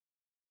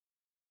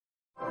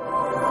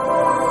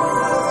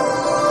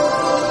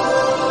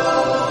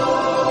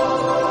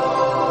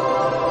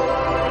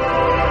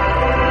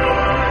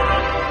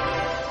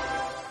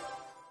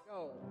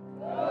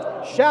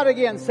out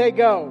again. Say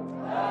go.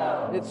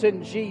 Go. It's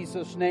in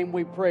Jesus' name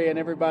we pray. And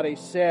everybody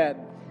said,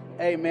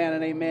 amen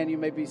and amen. You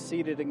may be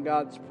seated in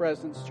God's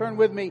presence. Turn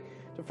with me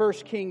to 1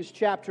 Kings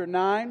chapter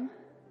 9.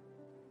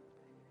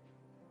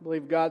 I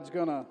believe God's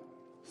going to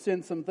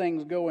send some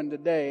things going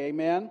today.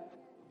 Amen.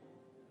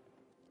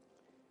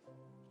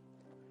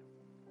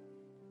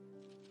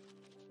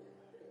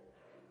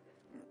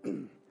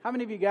 How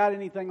many of you got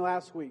anything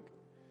last week?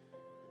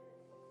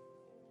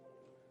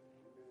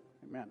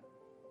 Amen.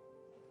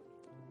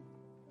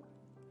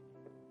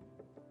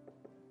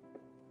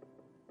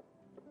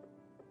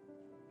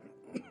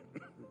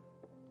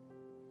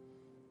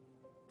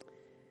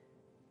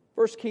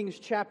 First Kings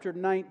chapter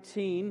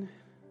 19.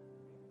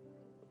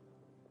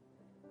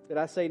 Did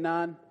I say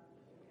 9?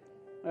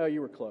 Oh, you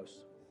were close.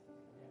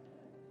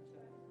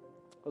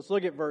 Let's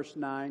look at verse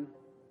 9.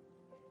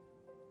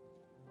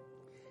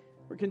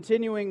 We're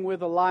continuing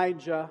with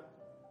Elijah.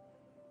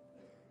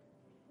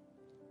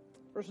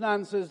 Verse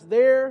 9 says,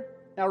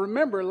 now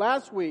remember,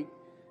 last week,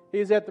 he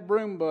was at the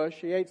broom bush,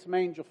 he ate some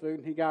angel food,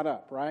 and he got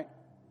up, right?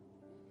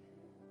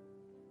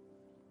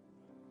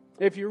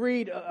 If you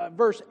read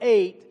verse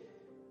 8,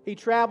 he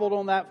traveled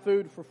on that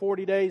food for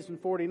 40 days and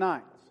 40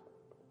 nights.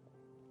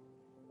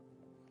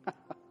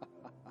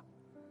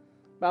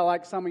 About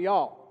like some of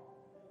y'all.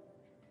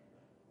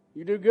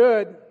 You do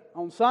good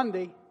on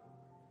Sunday,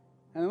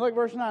 and then look at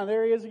verse 9,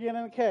 there he is again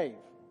in a cave.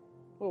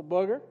 Little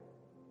booger.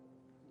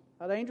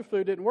 That angel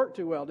food didn't work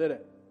too well, did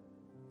it?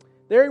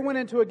 There he went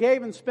into a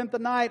cave and spent the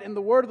night, and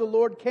the word of the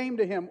Lord came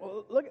to him.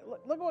 Look at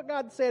what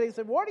God said. He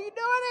said, what are you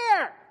doing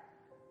here?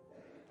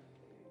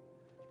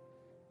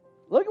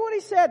 Look at what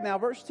he said now,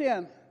 verse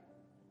 10.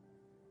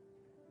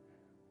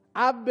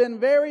 I've been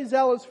very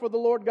zealous for the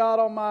Lord God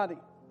Almighty.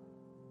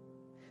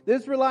 The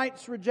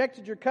Israelites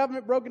rejected your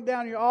covenant, broken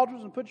down your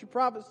altars, and put your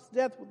prophets to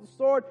death with the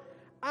sword.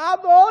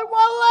 I'm the only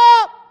one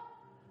left.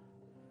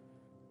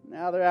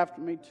 Now they're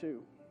after me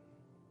too.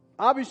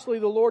 Obviously,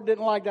 the Lord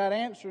didn't like that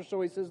answer, so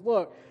he says,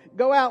 look,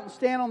 go out and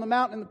stand on the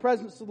mountain in the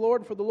presence of the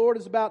Lord, for the Lord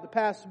is about to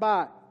pass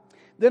by.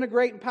 Then a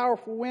great and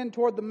powerful wind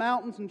toward the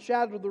mountains and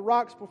shattered the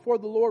rocks before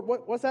the Lord.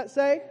 What's that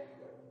say?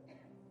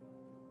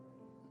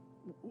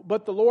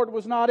 But the Lord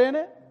was not in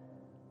it?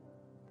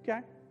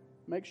 Okay,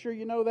 make sure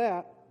you know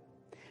that.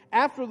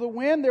 After the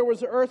wind, there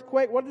was an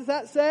earthquake. What does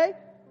that say?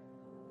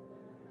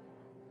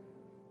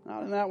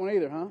 Not in that one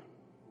either, huh?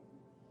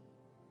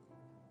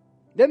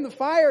 Then the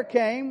fire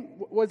came.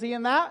 Was he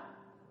in that?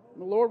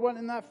 The Lord wasn't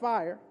in that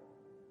fire.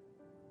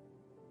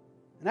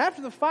 And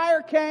after the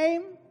fire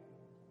came,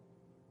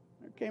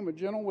 there came a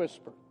gentle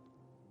whisper.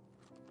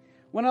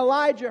 When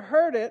Elijah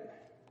heard it,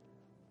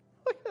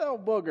 look at that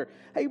old booger.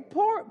 He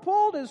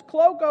pulled his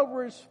cloak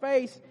over his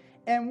face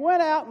and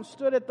went out and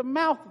stood at the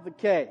mouth of the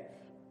cave.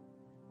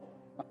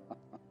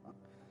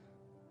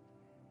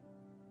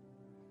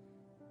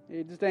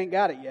 He just ain't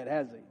got it yet,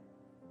 has he?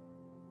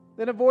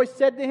 Then a voice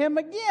said to him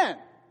again,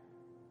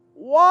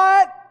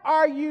 what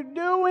are you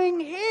doing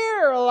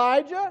here,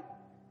 Elijah?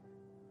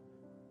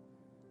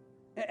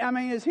 I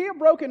mean, is he a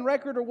broken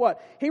record or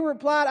what? He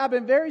replied, I've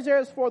been very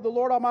zealous for the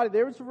Lord Almighty.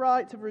 There is a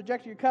right to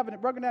reject your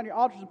covenant, broken down your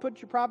altars, and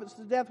put your prophets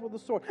to death with the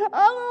sword. I'm the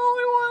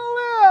only one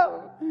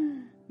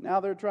left. Now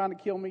they're trying to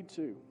kill me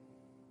too.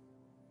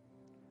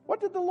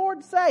 What did the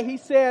Lord say? He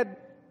said,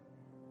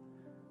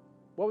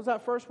 what was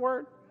that first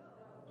word?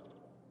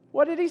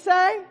 What did he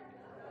say?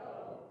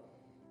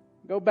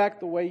 Go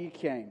back the way you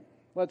came.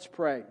 Let's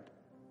pray.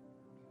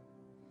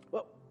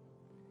 Well,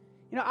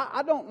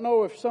 I don't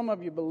know if some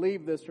of you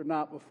believe this or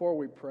not before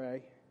we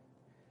pray,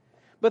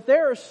 but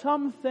there are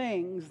some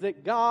things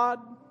that God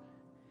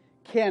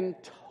can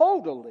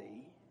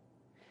totally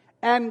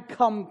and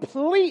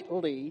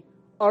completely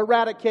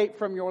eradicate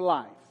from your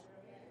life.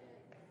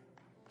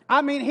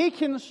 I mean, He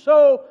can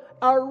so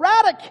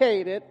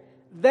eradicate it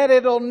that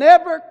it'll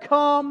never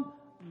come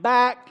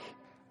back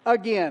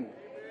again.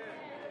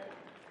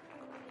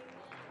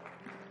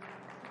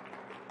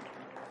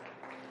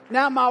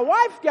 Now, my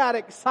wife got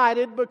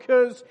excited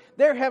because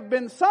there have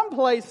been some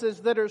places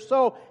that are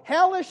so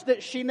hellish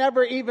that she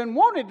never even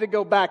wanted to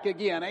go back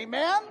again.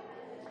 Amen?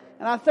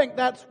 And I think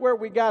that's where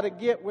we got to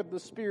get with the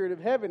spirit of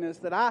heaviness,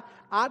 that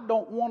I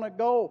don't want to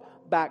go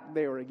back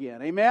there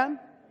again. Amen?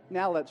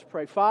 Now let's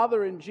pray.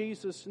 Father, in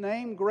Jesus'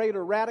 name, great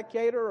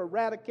eradicator,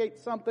 eradicate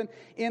something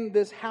in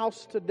this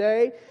house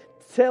today.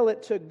 Tell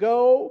it to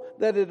go,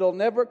 that it'll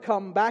never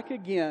come back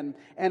again.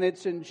 And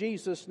it's in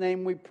Jesus'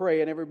 name we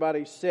pray. And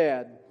everybody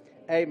said,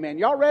 amen.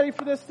 Y'all ready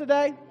for this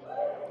today?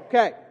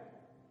 Okay.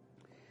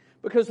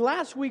 Because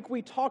last week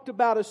we talked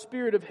about a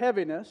spirit of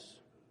heaviness.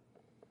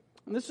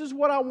 And this is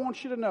what I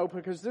want you to know,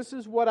 because this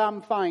is what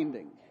I'm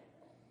finding.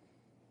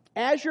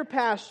 As your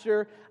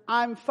pastor,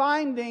 I'm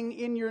finding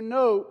in your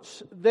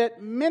notes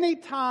that many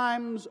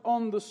times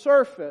on the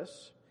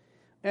surface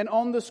and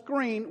on the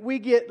screen, we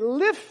get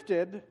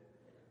lifted,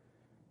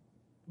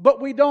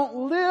 but we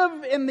don't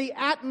live in the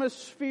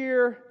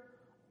atmosphere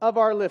of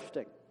our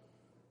lifting.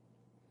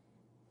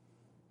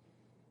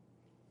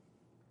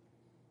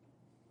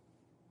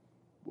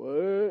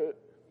 What?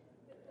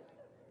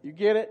 You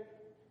get it?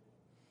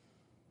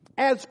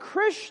 as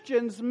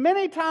Christians,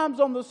 many times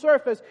on the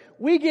surface,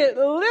 we get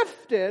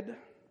lifted,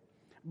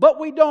 but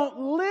we don't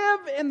live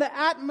in the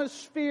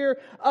atmosphere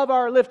of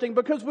our lifting,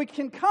 because we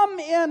can come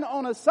in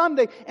on a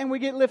Sunday and we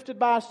get lifted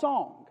by a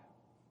song.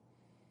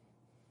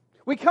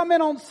 We come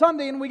in on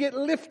Sunday and we get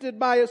lifted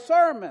by a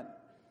sermon.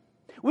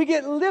 We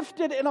get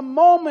lifted in a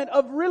moment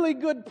of really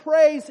good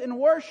praise and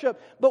worship.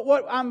 But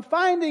what I'm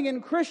finding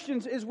in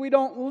Christians is we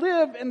don't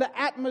live in the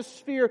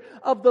atmosphere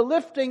of the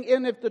lifting.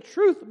 And if the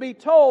truth be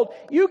told,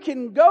 you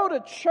can go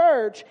to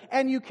church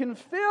and you can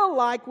feel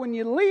like when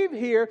you leave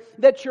here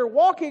that you're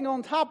walking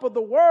on top of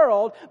the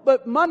world.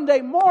 But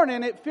Monday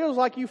morning it feels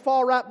like you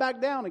fall right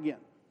back down again.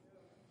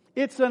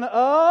 It's an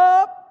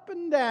up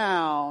and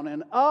down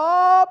and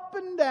up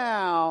and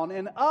down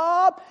and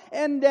up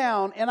and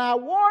down. And I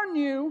warn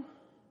you,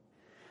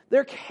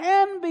 there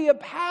can be a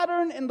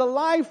pattern in the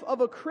life of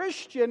a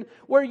Christian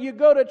where you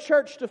go to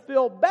church to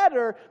feel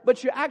better,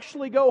 but you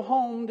actually go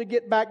home to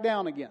get back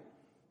down again.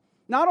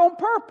 Not on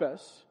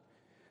purpose.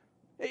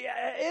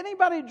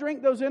 Anybody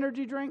drink those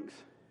energy drinks?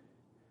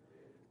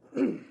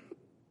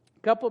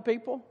 Couple of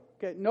people?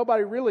 Okay,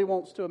 nobody really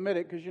wants to admit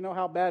it because you know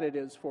how bad it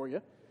is for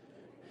you.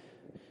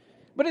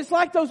 But it's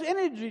like those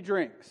energy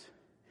drinks.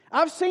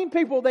 I've seen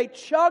people, they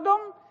chug them,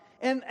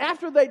 and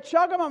after they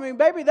chug them, I mean,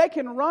 baby, they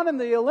can run in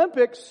the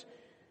Olympics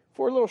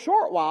for a little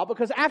short while,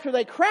 because after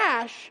they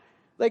crash,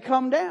 they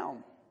come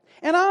down.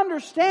 And I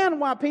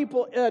understand why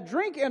people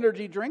drink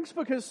energy drinks,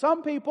 because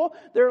some people,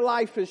 their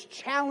life is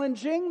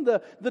challenging.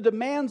 The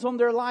demands on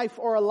their life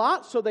are a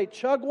lot, so they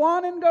chug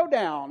one and go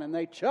down, and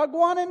they chug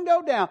one and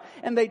go down,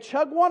 and they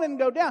chug one and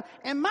go down.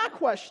 And my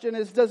question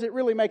is, does it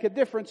really make a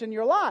difference in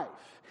your life?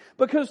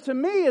 Because to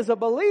me, as a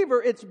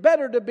believer, it's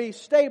better to be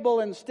stable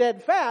and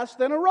steadfast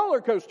than a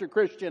roller coaster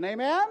Christian.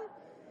 Amen?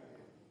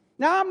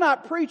 Now, I'm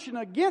not preaching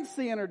against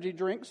the energy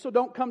drinks, so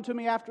don't come to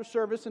me after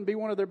service and be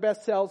one of their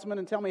best salesmen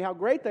and tell me how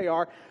great they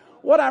are.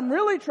 What I'm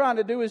really trying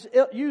to do is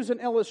use an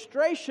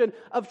illustration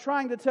of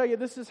trying to tell you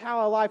this is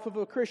how a life of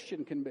a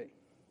Christian can be.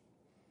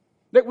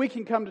 That we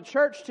can come to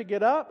church to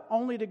get up,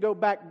 only to go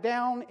back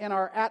down in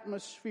our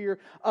atmosphere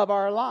of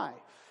our life.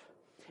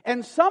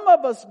 And some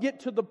of us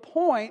get to the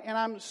point, and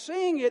I'm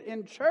seeing it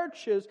in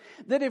churches,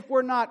 that if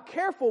we're not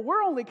careful,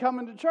 we're only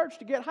coming to church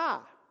to get high.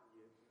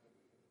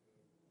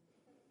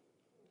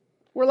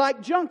 We're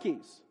like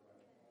junkies.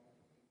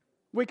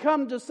 We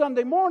come to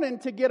Sunday morning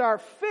to get our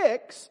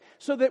fix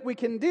so that we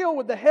can deal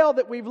with the hell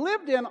that we've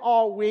lived in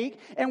all week.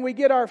 And we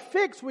get our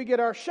fix, we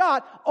get our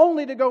shot,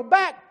 only to go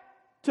back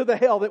to the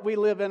hell that we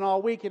live in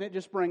all week, and it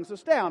just brings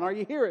us down. Are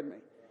you hearing me?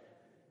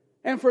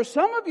 And for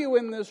some of you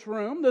in this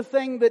room, the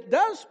thing that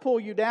does pull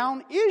you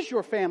down is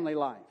your family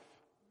life.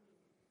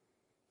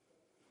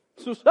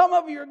 So some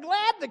of you are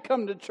glad to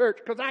come to church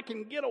because I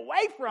can get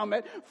away from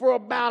it for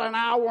about an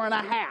hour and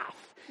a half.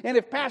 And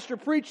if pastor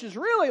preaches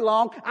really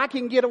long, I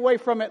can get away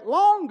from it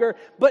longer.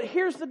 But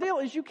here's the deal,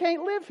 is you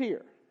can't live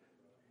here.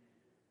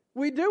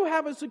 We do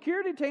have a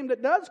security team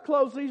that does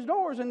close these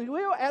doors and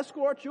will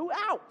escort you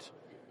out.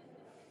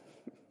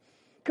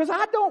 Because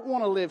I don't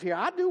want to live here.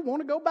 I do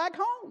want to go back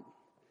home.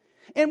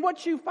 And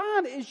what you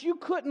find is you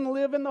couldn't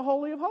live in the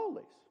Holy of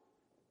Holies.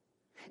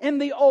 In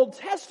the Old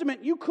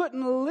Testament, you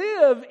couldn't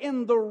live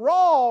in the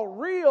raw,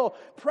 real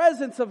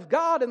presence of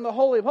God in the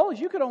Holy of Holies.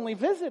 You could only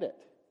visit it.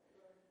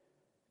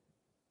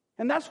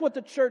 And that's what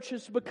the church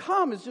has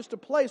become, is just a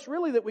place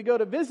really that we go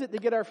to visit to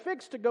get our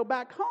fix to go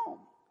back home.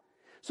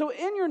 So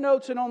in your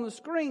notes and on the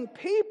screen,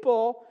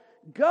 people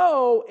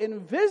go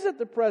and visit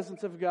the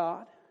presence of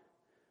God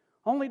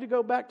only to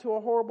go back to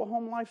a horrible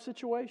home life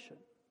situation.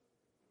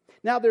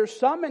 Now there's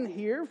some in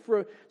here,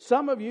 for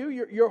some of you,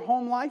 your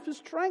home life is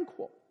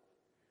tranquil.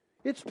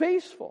 It's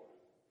peaceful.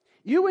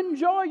 You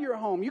enjoy your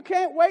home. You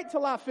can't wait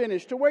till I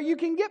finish to where you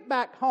can get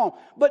back home.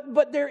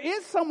 But there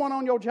is someone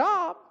on your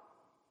job.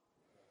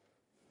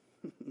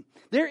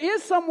 There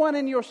is someone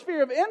in your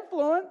sphere of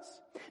influence.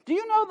 Do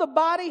you know the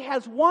body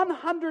has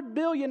 100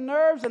 billion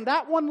nerves, and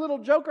that one little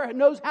joker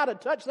knows how to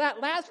touch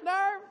that last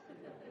nerve?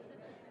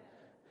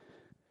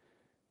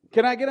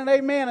 Can I get an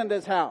amen in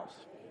this house?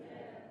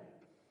 Amen.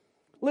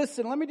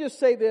 Listen, let me just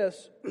say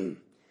this.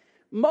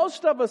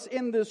 Most of us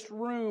in this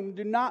room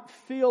do not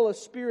feel a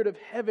spirit of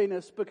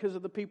heaviness because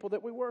of the people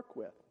that we work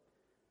with.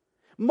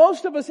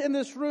 Most of us in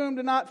this room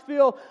do not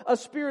feel a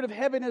spirit of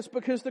heaviness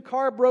because the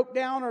car broke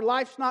down, or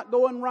life's not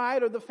going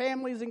right, or the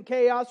family's in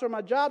chaos, or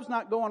my job's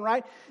not going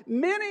right.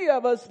 Many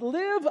of us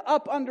live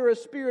up under a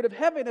spirit of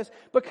heaviness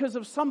because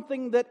of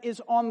something that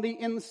is on the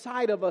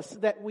inside of us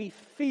that we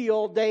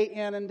feel day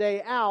in and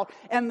day out,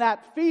 and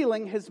that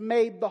feeling has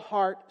made the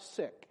heart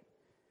sick.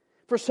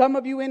 For some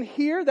of you in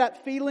here,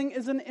 that feeling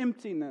is an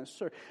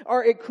emptiness,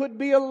 or it could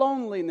be a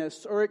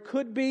loneliness, or it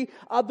could be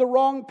the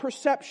wrong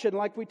perception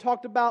like we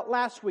talked about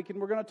last week and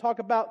we're going to talk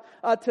about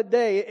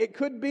today. It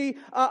could be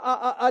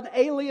an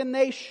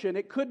alienation.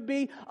 It could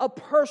be a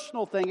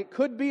personal thing. It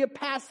could be a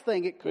past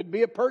thing. It could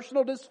be a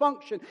personal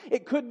dysfunction.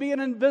 It could be an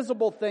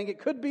invisible thing. It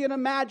could be an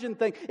imagined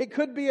thing. It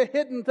could be a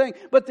hidden thing.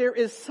 But there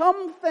is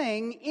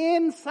something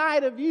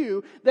inside of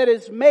you that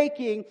is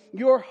making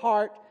your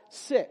heart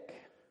sick.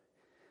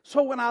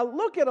 So when I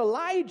look at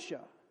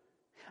Elijah,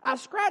 I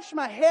scratch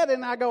my head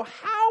and I go,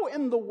 how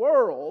in the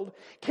world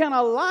can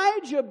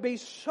Elijah be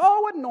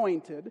so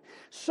anointed,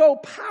 so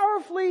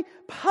powerfully,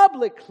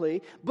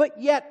 publicly,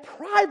 but yet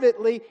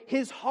privately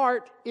his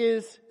heart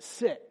is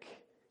sick?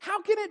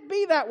 How can it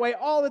be that way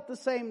all at the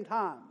same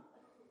time?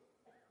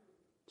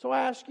 So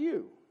I ask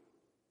you,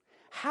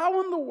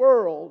 how in the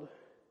world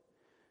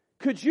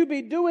could you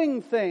be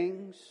doing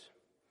things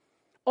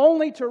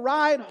only to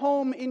ride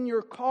home in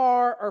your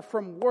car or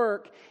from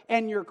work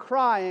and you're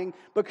crying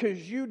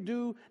because you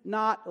do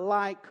not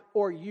like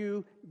or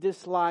you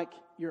dislike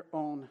your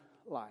own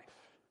life?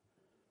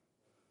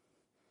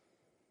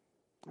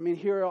 I mean,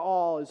 here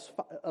all is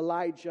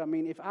Elijah. I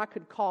mean, if I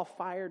could call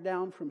fire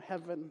down from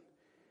heaven,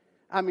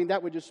 I mean,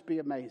 that would just be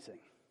amazing.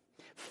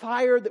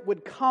 Fire that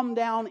would come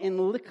down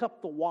and lick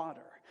up the water.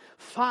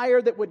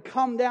 Fire that would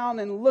come down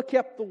and lick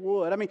up the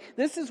wood. I mean,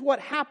 this is what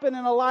happened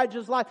in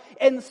Elijah's life.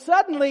 And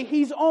suddenly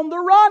he's on the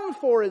run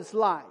for his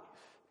life,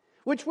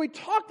 which we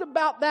talked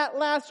about that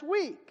last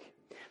week.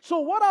 So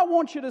what I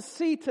want you to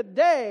see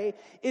today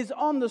is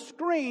on the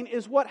screen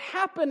is what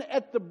happened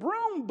at the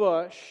broom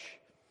bush.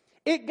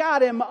 It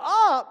got him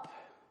up,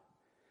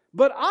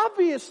 but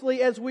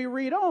obviously as we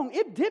read on,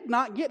 it did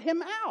not get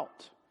him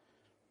out.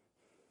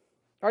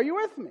 Are you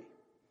with me?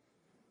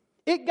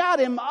 It got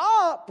him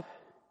up.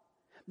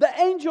 The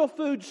angel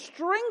food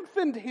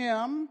strengthened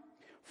him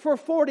for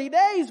 40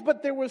 days,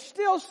 but there was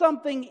still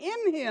something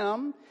in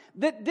him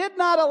that did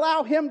not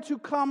allow him to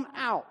come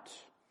out.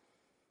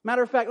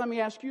 Matter of fact, let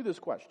me ask you this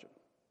question.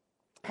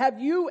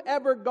 Have you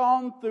ever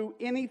gone through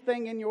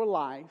anything in your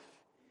life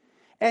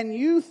and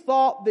you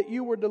thought that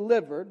you were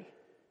delivered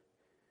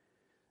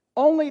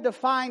only to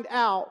find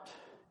out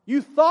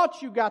you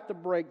thought you got the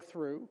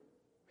breakthrough,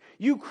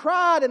 you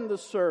cried in the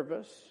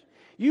service,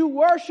 you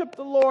worshiped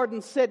the Lord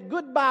and said,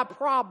 goodbye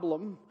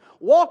problem,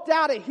 walked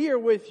out of here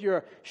with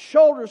your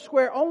shoulders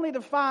square only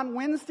to find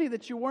Wednesday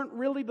that you weren't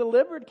really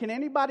delivered? Can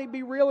anybody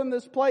be real in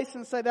this place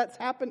and say that's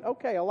happened?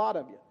 Okay, a lot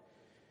of you.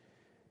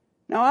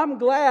 Now I'm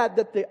glad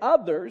that the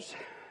others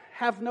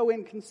have no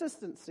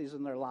inconsistencies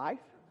in their life.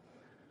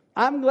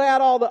 I'm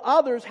glad all the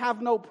others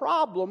have no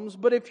problems,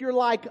 but if you're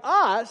like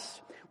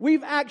us,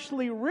 we've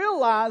actually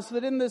realized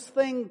that in this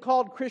thing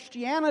called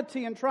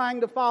Christianity and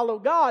trying to follow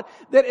God,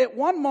 that at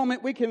one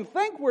moment we can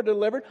think we're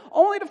delivered,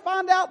 only to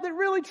find out that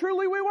really,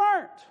 truly we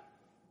weren't.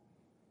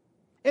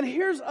 And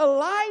here's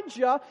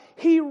Elijah.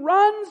 He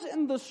runs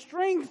in the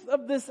strength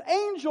of this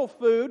angel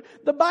food,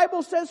 the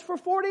Bible says, for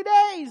 40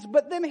 days.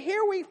 But then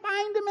here we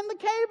find him in the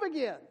cave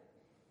again.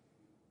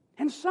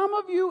 And some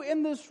of you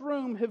in this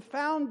room have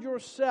found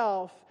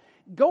yourself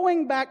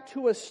going back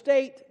to a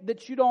state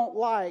that you don't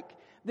like,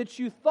 that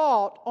you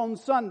thought on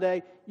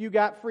Sunday you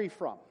got free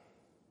from.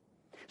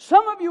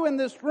 Some of you in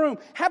this room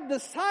have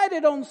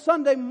decided on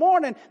Sunday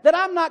morning that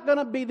I'm not going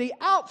to be the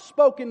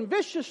outspoken,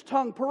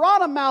 vicious-tongued,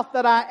 piranha mouth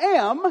that I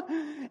am,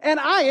 and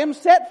I am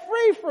set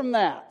free from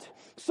that.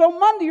 So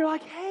Monday you're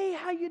like, hey,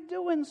 how you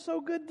doing?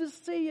 So good to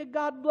see you.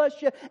 God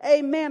bless you.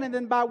 Amen. And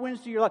then by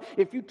Wednesday you're like,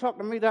 if you talk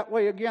to me that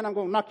way again, I'm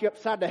going to knock you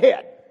upside the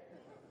head.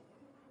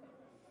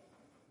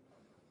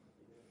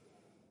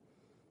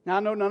 Now I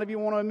know none of you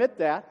want to admit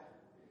that,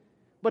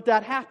 but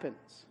that happens.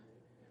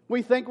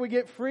 We think we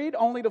get freed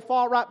only to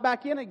fall right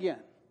back in again.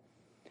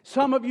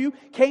 Some of you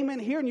came in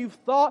here and you've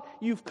thought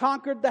you've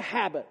conquered the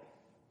habit.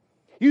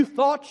 You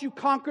thought you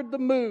conquered the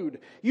mood.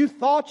 You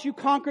thought you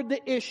conquered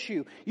the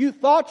issue. You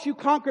thought you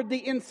conquered the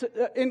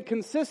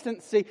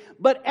inconsistency.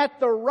 But at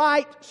the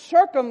right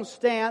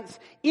circumstance,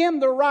 in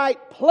the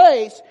right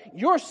place,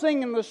 you're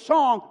singing the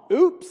song,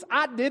 "Oops,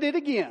 I did it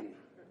again."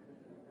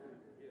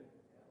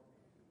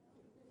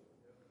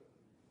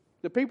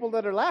 The people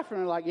that are laughing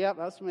are like, yep,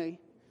 that's me.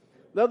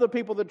 The other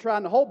people that are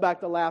trying to hold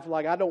back the laugh are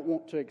like, I don't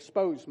want to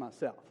expose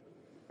myself.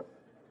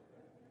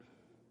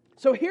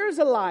 So here's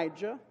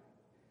Elijah.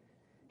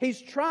 He's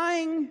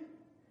trying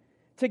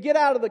to get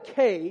out of the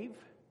cave.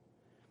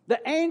 The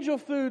angel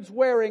food's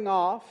wearing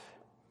off.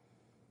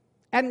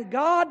 And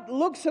God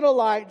looks at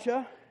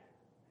Elijah.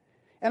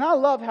 And I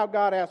love how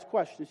God asks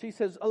questions. He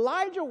says,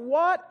 Elijah,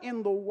 what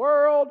in the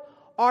world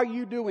are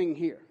you doing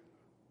here?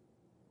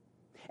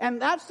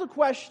 And that's the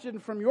question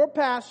from your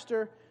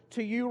pastor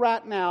to you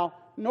right now,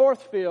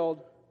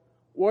 Northfield,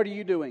 what are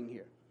you doing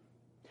here?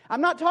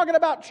 I'm not talking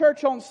about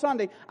church on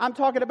Sunday. I'm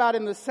talking about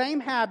in the same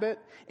habit,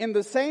 in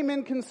the same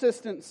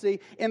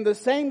inconsistency, in the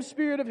same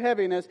spirit of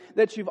heaviness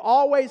that you've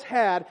always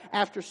had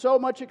after so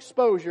much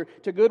exposure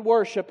to good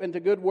worship and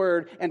to good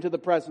word and to the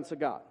presence of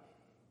God.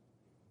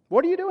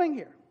 What are you doing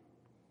here?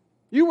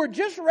 You were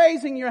just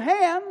raising your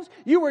hands.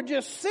 You were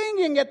just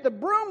singing at the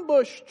broom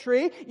bush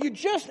tree. You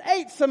just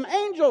ate some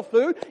angel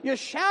food. You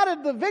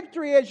shouted the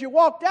victory as you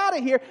walked out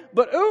of here.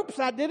 But oops,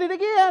 I did it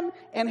again.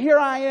 And here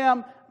I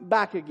am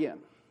back again.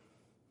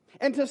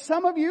 And to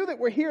some of you that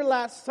were here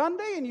last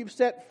Sunday and you've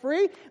set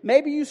free,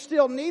 maybe you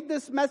still need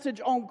this message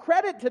on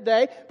credit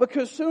today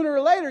because sooner or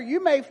later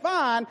you may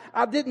find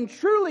I didn't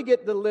truly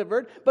get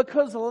delivered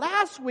because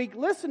last week,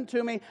 listen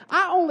to me,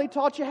 I only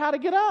taught you how to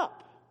get up.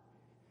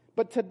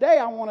 But today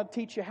I want to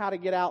teach you how to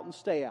get out and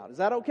stay out. Is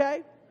that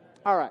okay?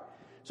 All right.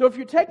 So if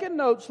you're taking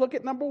notes, look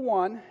at number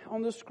 1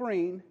 on the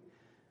screen.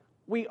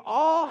 We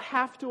all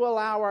have to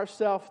allow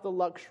ourselves the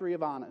luxury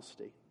of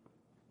honesty.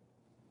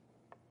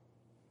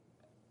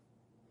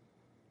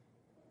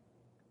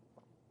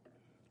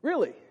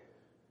 Really.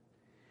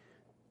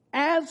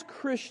 As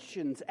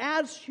Christians,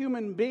 as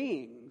human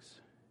beings,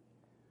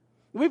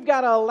 we've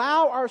got to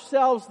allow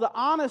ourselves the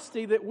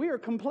honesty that we are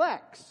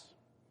complex.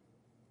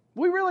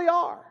 We really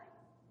are.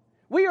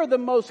 We are the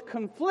most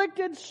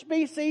conflicted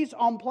species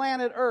on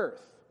planet Earth.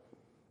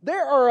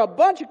 There are a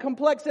bunch of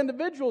complex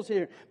individuals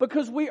here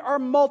because we are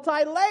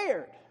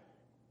multi-layered.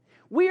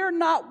 We are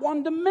not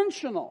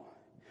one-dimensional.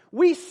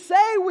 We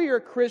say we are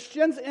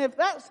Christians, and if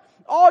that's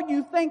all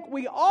you think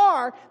we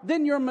are,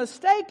 then you're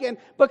mistaken,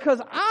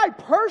 because I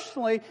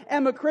personally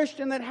am a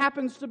Christian that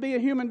happens to be a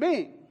human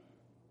being.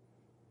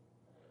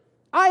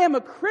 I am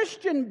a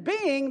Christian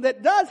being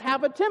that does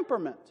have a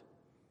temperament.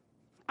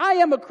 I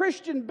am a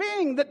Christian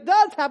being that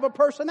does have a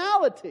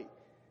personality.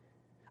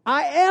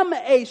 I am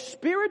a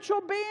spiritual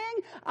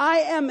being. I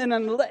am an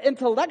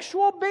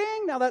intellectual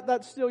being. Now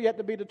that's still yet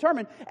to be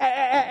determined.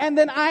 And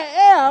then I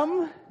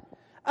am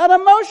an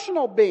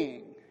emotional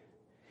being.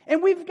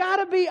 And we've got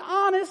to be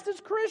honest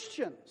as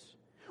Christians.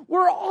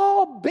 We're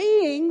all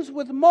beings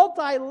with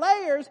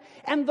multi-layers,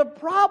 and the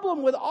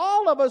problem with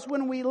all of us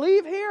when we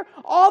leave here,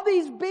 all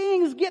these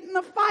beings get in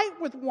a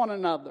fight with one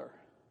another.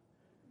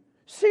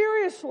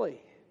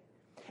 Seriously.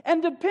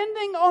 And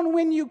depending on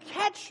when you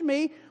catch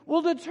me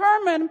will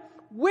determine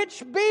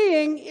which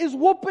being is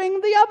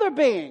whooping the other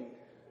being.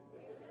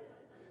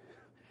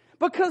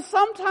 Because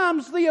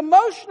sometimes the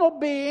emotional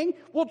being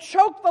will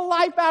choke the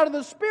life out of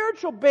the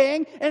spiritual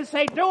being and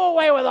say, do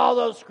away with all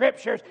those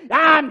scriptures.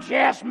 I'm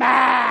just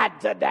mad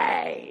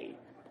today.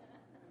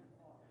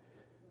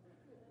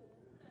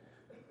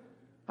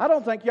 I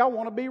don't think y'all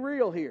want to be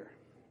real here.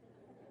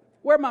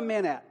 Where are my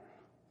men at?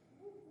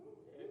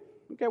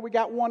 Okay, we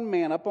got one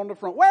man up on the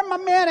front. Where are my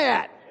men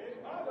at?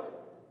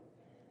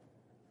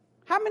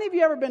 How many of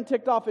you ever been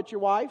ticked off at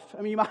your wife?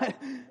 I mean, you might.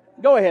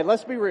 Go ahead,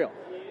 let's be real.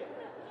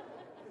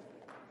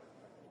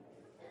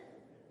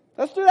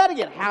 Let's do that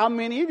again. How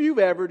many of you have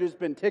ever just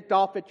been ticked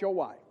off at your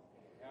wife?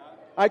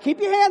 All right, keep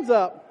your hands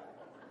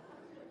up.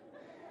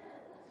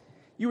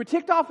 You were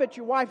ticked off at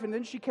your wife, and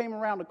then she came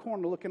around the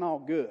corner looking all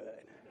good.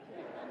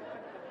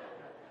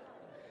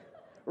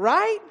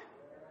 Right?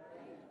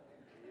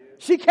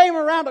 She came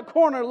around the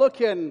corner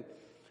looking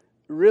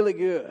really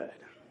good.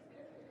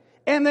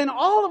 And then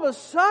all of a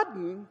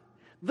sudden,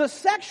 the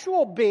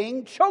sexual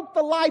being choked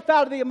the life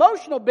out of the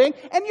emotional being,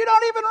 and you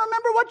don't even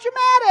remember what you're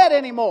mad at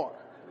anymore.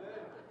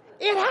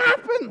 It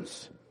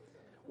happens.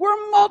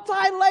 We're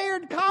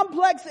multi-layered,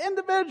 complex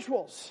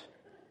individuals.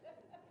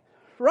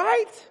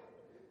 Right?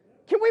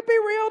 Can we be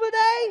real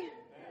today?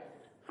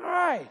 All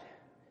right.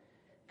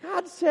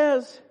 God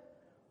says,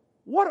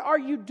 what are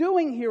you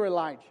doing here,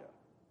 Elijah?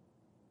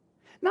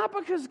 Not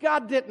because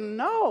God didn't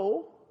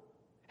know.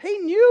 He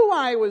knew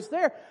I was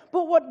there.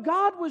 But what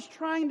God was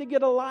trying to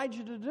get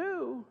Elijah to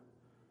do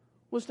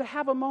was to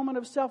have a moment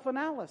of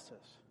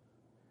self-analysis.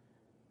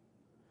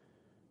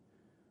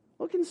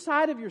 Look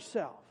inside of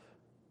yourself.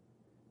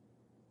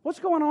 What's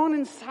going on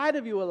inside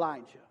of you,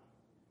 Elijah?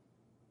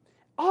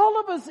 All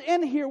of us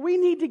in here, we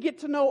need to get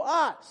to know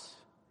us.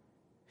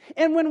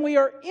 And when we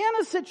are in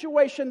a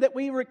situation that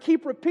we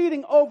keep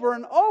repeating over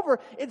and over,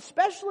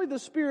 especially the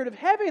spirit of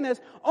heaviness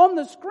on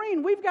the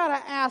screen, we've got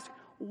to ask,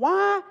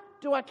 why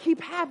do I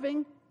keep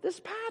having this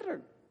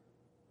pattern?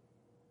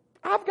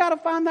 I've got to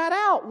find that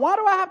out. Why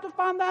do I have to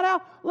find that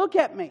out? Look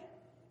at me.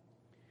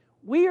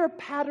 We are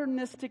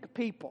patternistic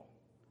people.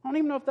 I don't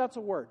even know if that's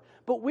a word.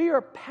 But we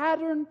are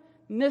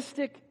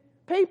patternistic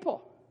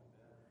people.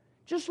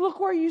 Just look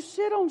where you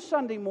sit on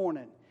Sunday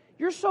morning.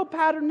 You're so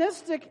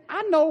patternistic,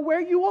 I know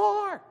where you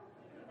are.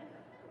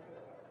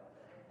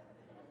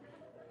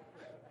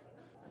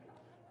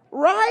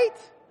 Right?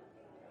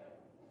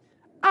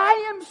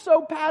 I am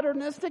so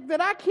patternistic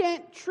that I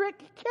can't trick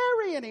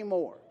Carrie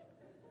anymore.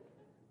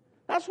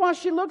 That's why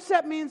she looks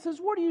at me and says,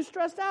 what are you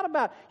stressed out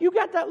about? You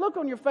got that look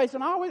on your face,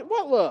 and I always,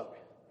 what look?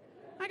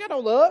 I got no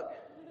look.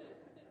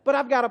 But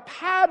I've got a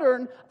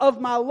pattern of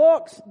my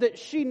looks that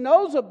she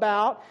knows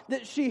about,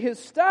 that she has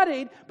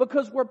studied,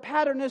 because we're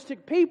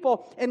patternistic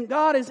people, and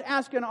God is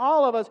asking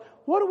all of us,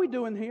 what are we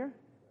doing here?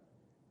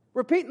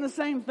 Repeating the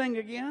same thing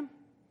again?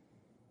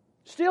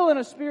 Still in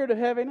a spirit of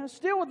heaviness,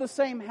 still with the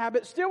same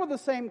habit, still with the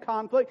same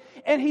conflict,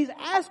 and He's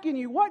asking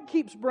you, what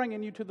keeps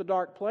bringing you to the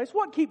dark place?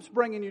 What keeps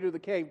bringing you to the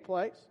cave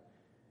place?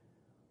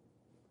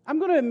 I'm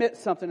going to admit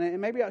something,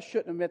 and maybe I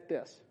shouldn't admit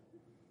this.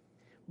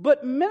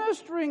 But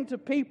ministering to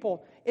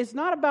people is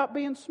not about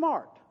being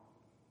smart.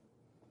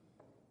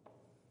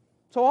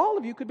 So all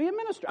of you could be a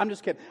minister. I'm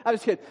just kidding.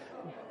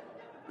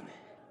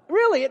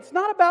 Really, it's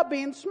not about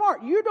being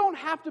smart. You don't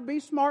have to be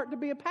smart to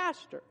be a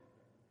pastor.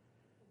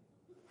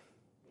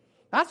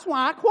 That's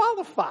why I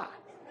qualify.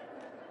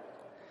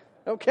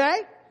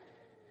 Okay?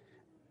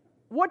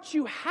 What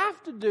you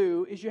have to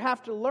do is you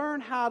have to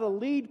learn how to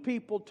lead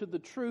people to the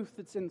truth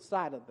that's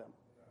inside of them.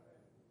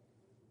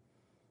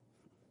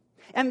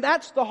 And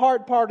that's the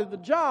hard part of the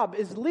job,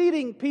 is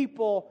leading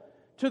people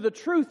to the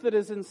truth that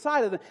is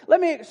inside of them. Let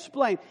me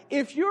explain.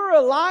 If you're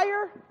a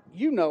liar,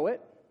 you know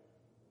it.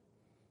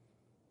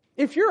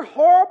 If you're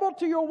horrible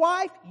to your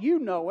wife, you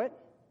know it.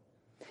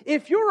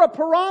 If you're a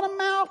piranha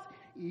mouth,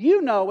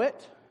 you know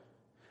it.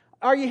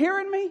 Are you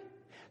hearing me?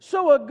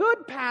 So a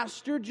good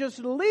pastor just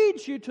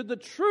leads you to the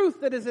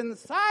truth that is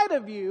inside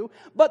of you,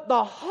 but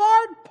the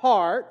hard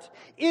part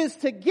is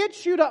to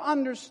get you to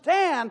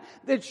understand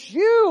that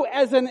you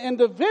as an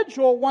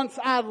individual, once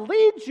I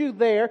lead you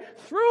there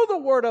through the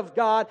Word of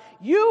God,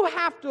 you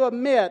have to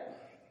admit,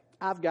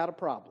 I've got a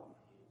problem.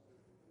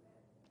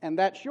 And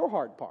that's your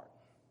hard part.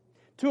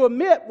 To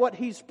admit what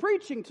he's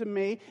preaching to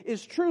me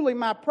is truly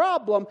my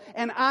problem,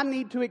 and I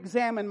need to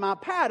examine my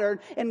pattern.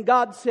 And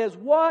God says,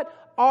 what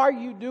are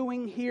you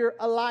doing here,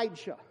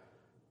 Elijah?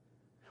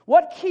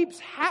 What keeps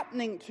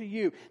happening to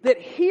you? That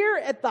here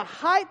at the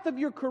height of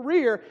your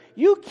career,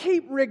 you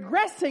keep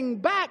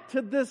regressing back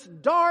to this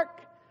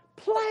dark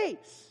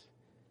place.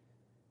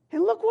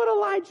 And look what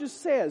Elijah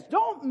says.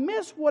 Don't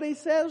miss what he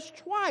says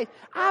twice.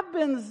 I've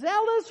been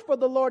zealous for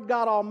the Lord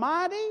God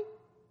Almighty.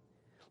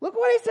 Look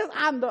what he says.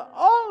 I'm the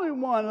only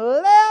one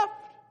left.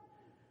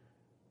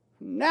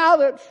 Now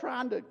they're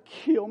trying to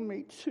kill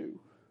me too.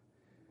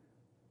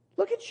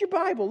 Look at your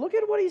Bible. Look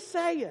at what he's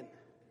saying.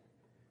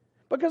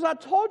 Because I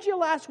told you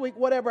last week,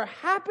 whatever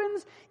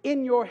happens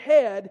in your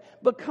head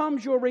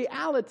becomes your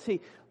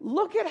reality.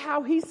 Look at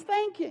how he's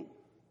thinking.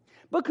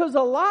 Because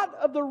a lot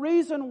of the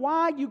reason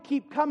why you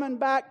keep coming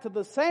back to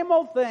the same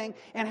old thing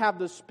and have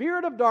the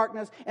spirit of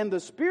darkness and the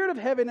spirit of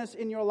heaviness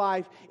in your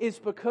life is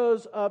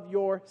because of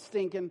your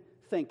stinking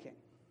thinking.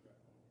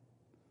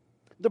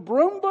 The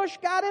broom bush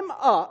got him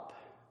up,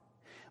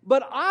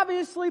 but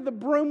obviously the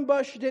broom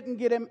bush didn't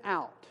get him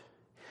out.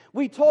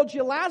 We told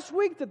you last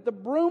week that the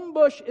broom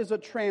bush is a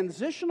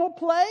transitional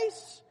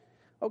place,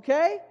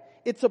 okay?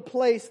 It's a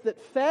place that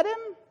fed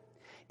him.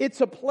 It's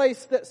a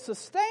place that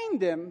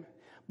sustained him.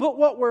 But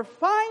what we're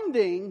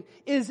finding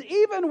is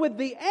even with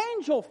the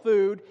angel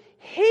food,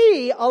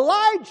 he,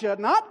 Elijah,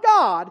 not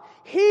God,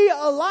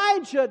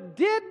 Elijah,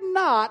 did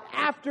not,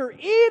 after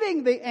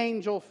eating the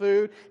angel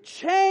food,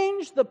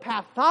 change the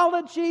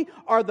pathology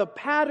or the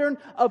pattern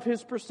of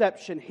his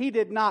perception. He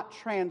did not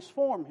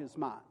transform his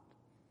mind.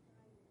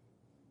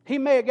 He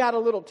may have got a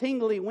little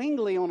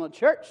tingly-wingly on a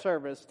church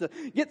service to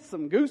get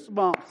some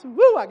goosebumps.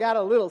 Woo, I got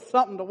a little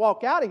something to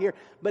walk out of here.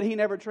 But he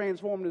never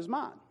transformed his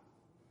mind.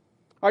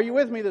 Are you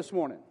with me this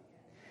morning?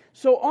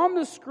 So on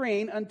the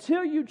screen,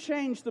 until you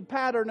change the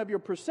pattern of your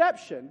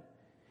perception,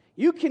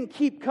 you can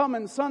keep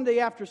coming Sunday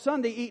after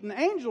Sunday eating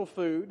angel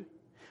food.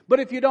 But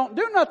if you don't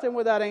do nothing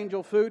with that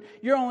angel food,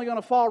 you're only going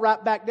to fall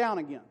right back down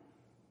again.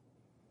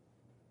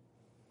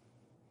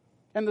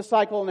 And the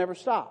cycle will never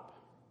stop.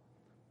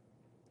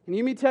 And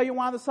you may tell you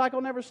why the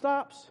cycle never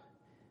stops?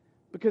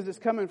 Because it's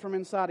coming from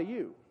inside of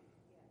you.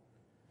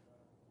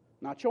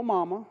 Not your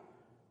mama.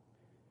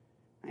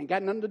 Ain't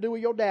got nothing to do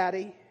with your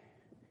daddy.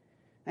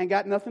 Ain't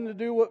got nothing to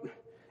do with what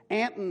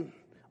aunt and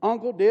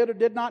uncle did or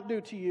did not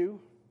do to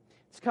you.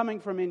 It's coming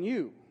from in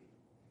you.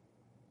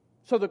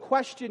 So the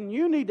question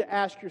you need to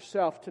ask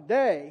yourself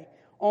today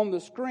on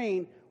the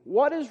screen,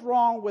 what is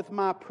wrong with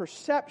my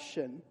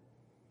perception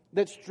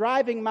that's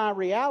driving my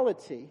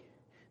reality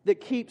that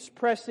keeps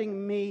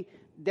pressing me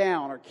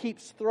down or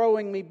keeps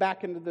throwing me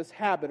back into this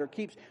habit or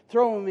keeps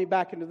throwing me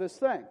back into this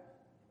thing?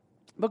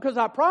 Because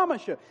I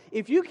promise you,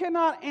 if you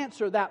cannot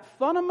answer that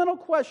fundamental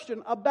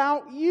question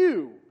about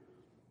you,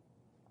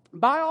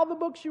 buy all the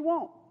books you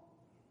want.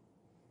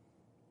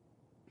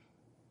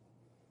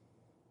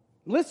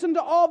 Listen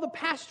to all the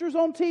pastors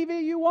on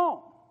TV you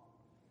want.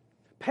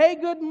 Pay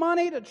good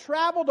money to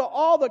travel to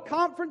all the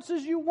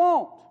conferences you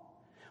want.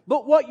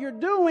 But what you're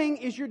doing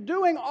is you're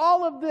doing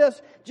all of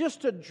this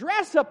just to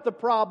dress up the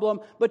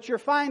problem, but you're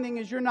finding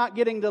is you're not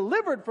getting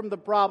delivered from the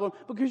problem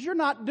because you're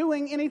not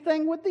doing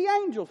anything with the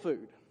angel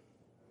food.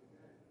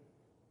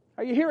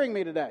 Are you hearing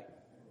me today?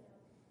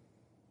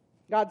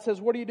 God says,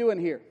 what are you doing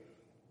here?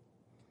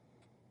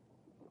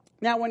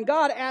 Now, when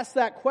God asks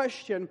that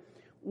question,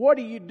 what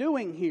are you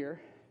doing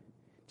here?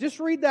 Just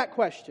read that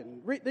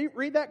question.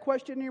 Read that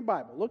question in your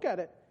Bible. Look at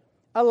it.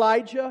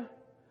 Elijah,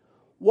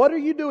 what are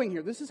you doing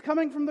here? This is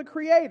coming from the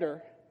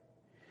Creator,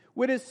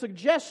 which is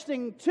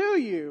suggesting to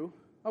you,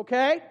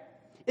 okay?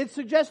 It's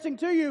suggesting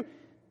to you,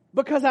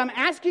 because I'm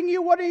asking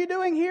you, what are you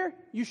doing here?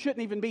 You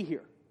shouldn't even be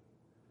here.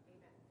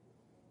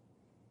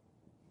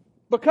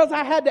 Because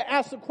I had to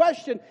ask the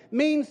question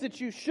means that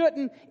you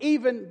shouldn't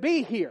even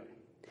be here.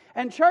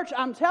 And church,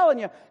 I'm telling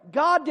you,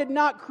 God did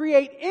not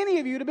create any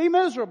of you to be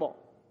miserable.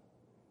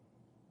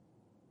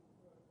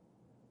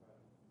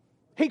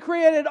 He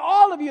created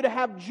all of you to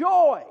have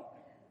joy.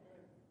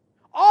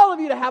 All of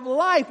you to have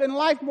life and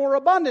life more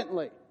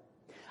abundantly.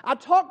 I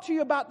talked to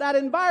you about that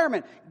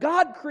environment.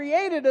 God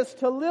created us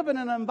to live in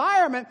an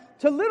environment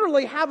to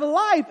literally have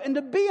life and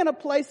to be in a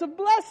place of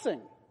blessing.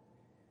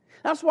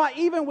 That's why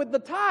even with the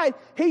tithe,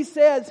 He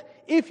says,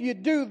 if you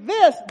do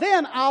this,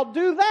 then I'll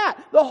do that.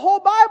 The whole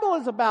Bible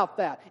is about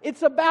that.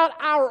 It's about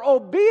our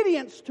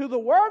obedience to the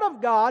Word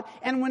of God.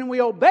 And when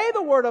we obey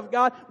the Word of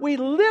God, we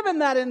live in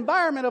that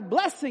environment of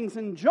blessings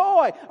and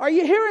joy. Are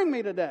you hearing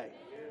me today?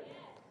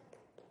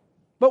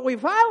 But we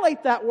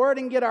violate that Word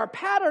and get our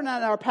pattern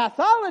and our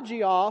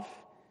pathology off,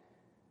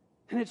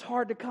 and it's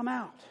hard to come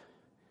out.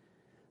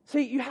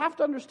 See, you have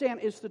to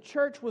understand is the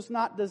church was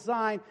not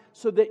designed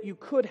so that you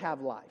could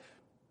have life.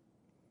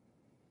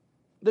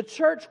 The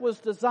church was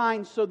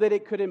designed so that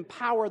it could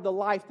empower the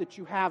life that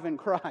you have in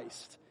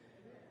Christ.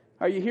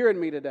 Are you hearing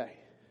me today?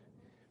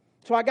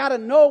 So I got to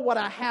know what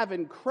I have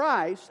in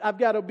Christ. I've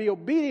got to be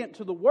obedient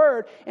to the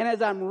Word. And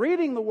as I'm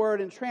reading the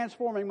Word and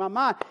transforming my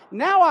mind,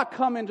 now I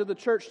come into the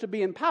church to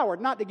be empowered,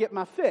 not to get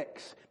my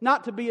fix,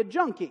 not to be a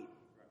junkie.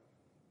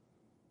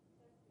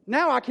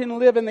 Now I can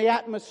live in the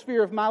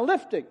atmosphere of my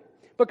lifting.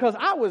 Because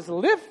I was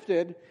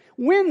lifted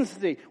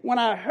Wednesday when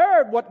I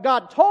heard what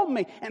God told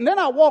me. And then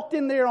I walked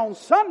in there on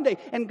Sunday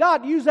and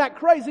God used that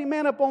crazy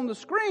man up on the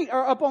screen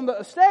or up on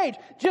the stage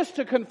just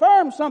to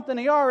confirm something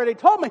He already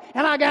told me.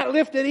 And I got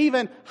lifted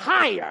even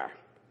higher.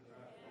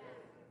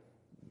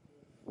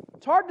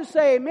 It's hard to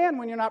say amen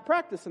when you're not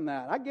practicing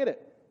that. I get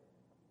it.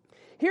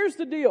 Here's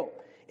the deal.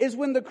 Is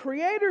when the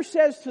Creator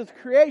says to the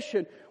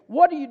creation,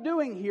 what are you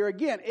doing here?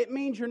 Again, it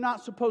means you're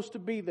not supposed to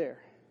be there.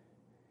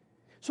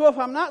 So if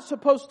I'm not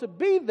supposed to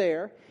be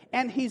there,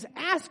 and He's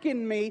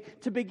asking me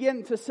to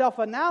begin to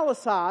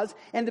self-analyze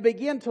and to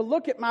begin to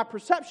look at my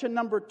perception,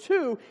 number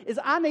 2 is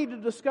I need to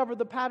discover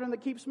the pattern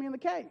that keeps me in the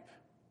cave.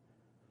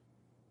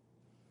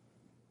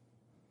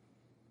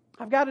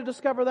 I've got to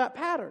discover that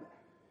pattern.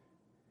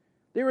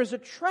 There is a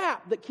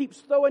trap that keeps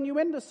throwing you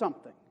into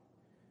something.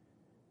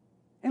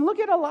 And look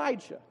at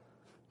Elijah.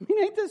 I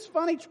mean, ain't this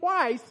funny?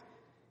 Twice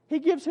he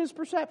gives his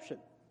perception.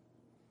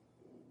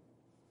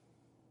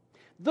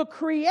 The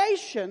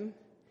creation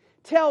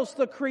tells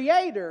the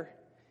Creator,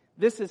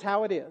 this is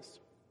how it is.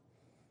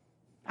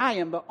 I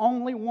am the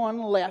only one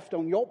left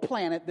on your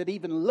planet that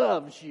even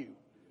loves you.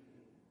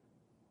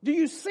 Do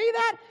you see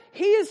that?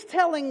 He is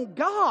telling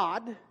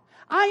God,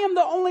 I am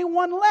the only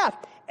one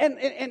left. And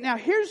now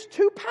here's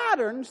 2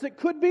 patterns that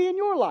could be in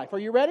your life. Are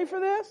you ready for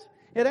this?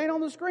 It ain't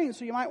on the screen,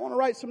 so you might want to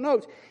write some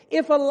notes.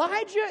 If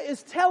Elijah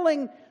is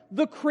telling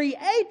the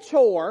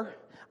Creator,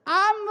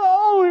 I'm the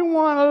only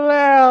one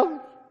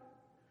left,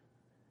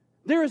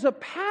 there is a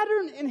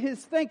pattern in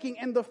his thinking,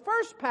 and the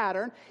first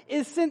pattern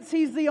is since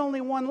he's the only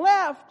one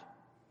left,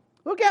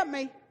 look at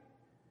me,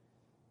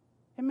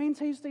 it means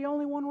he's the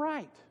only one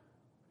right.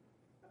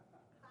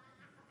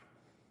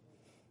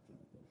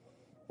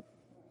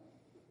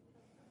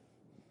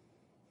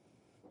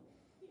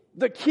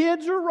 The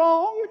kids are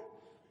wrong.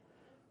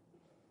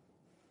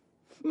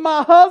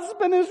 My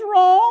husband is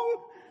wrong.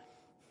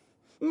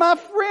 My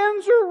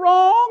friends are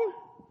wrong.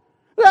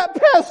 That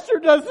pastor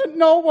doesn't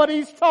know what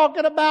he's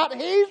talking about.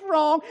 He's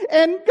wrong,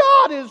 and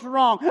God is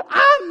wrong.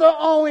 I'm the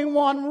only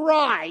one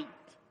right.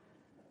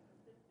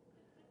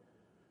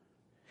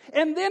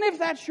 And then if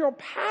that's your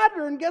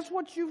pattern, guess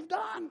what you've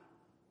done?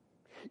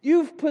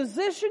 You've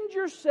positioned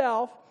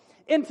yourself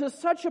into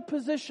such a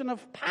position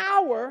of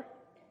power,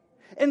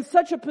 in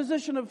such a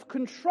position of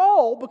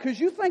control, because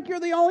you think you're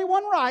the only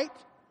one right.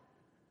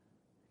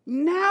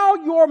 Now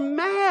you're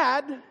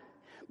mad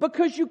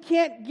because you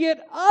can't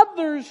get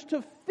others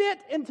to fit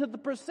into the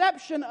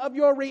perception of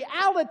your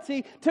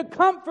reality to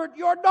comfort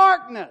your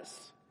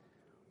darkness.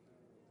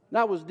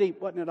 That was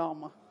deep, wasn't it,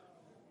 Alma?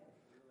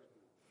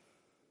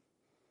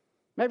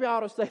 Maybe I ought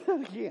to say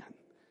that again.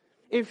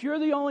 If you're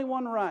the only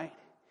one right,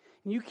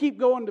 and you keep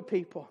going to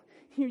people,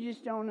 you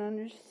just don't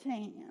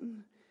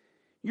understand.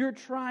 You're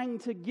trying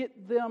to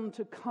get them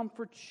to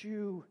comfort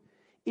you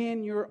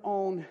in your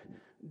own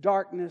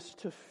darkness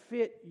to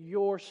fit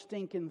your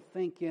stinking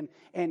thinking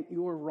and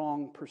your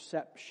wrong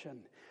perception.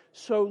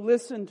 So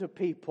listen to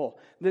people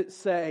that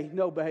say,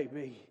 no,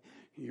 baby,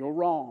 you're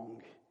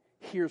wrong.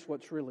 Here's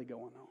what's really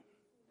going on.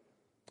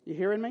 You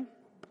hearing me?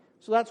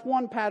 So that's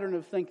one pattern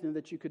of thinking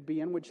that you could be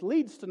in, which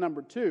leads to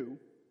number 2.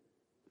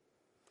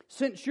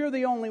 Since you're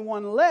the only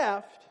one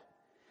left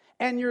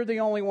and you're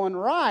the only one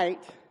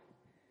right,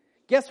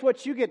 guess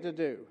what you get to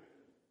do?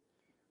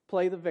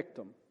 Play the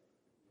victim.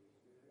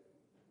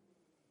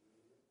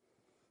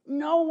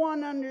 No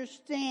one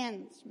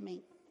understands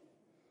me.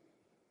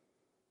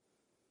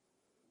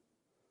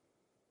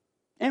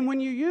 And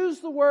when you use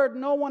the word,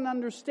 no one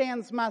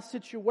understands my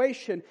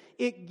situation,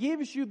 it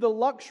gives you the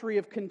luxury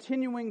of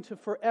continuing to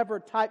forever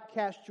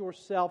typecast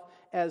yourself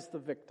as the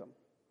victim.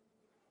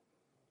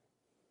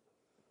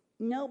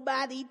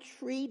 Nobody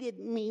treated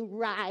me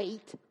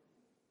right.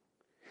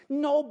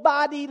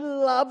 Nobody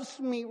loves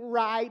me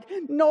right.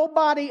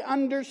 Nobody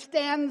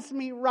understands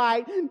me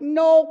right.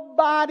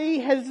 Nobody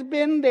has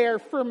been there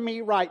for me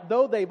right.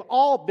 Though they've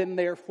all been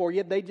there for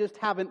you, they just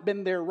haven't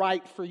been there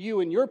right for you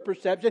in your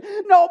perception.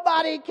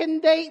 Nobody can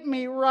date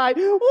me right.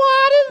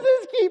 Why does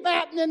this keep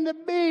happening to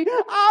me?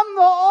 I'm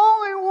the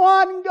only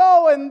one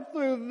going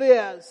through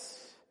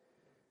this.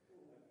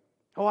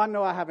 Oh, I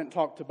know I haven't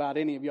talked about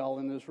any of y'all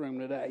in this room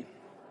today.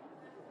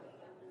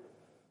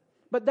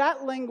 But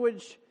that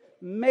language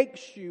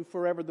makes you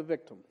forever the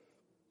victim.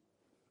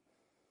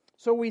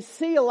 So we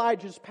see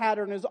Elijah's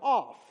pattern is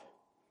off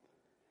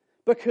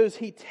because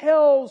he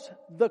tells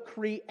the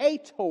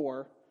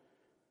Creator,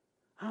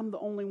 I'm the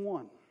only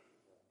one.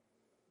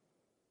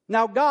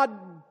 Now God,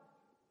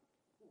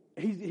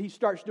 he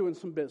starts doing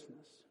some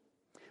business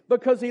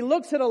because he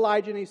looks at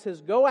Elijah and he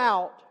says, go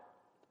out.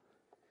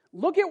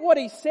 Look at what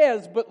he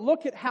says, but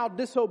look at how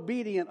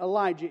disobedient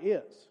Elijah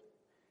is.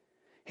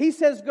 He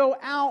says, go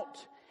out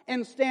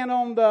and stand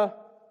on the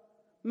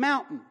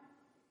mountain.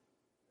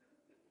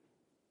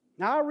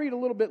 Now I read a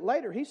little bit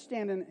later, he's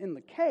standing in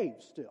the cave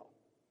still.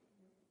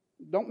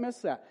 Don't miss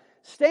that.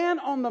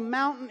 Stand on the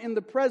mountain in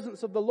the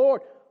presence of the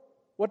Lord.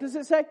 What does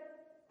it say?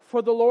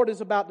 For the Lord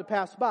is about to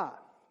pass by.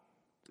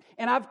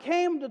 And I've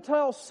came to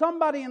tell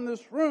somebody in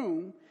this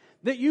room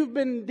that you've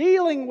been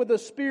dealing with a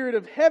spirit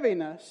of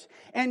heaviness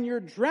and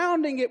you're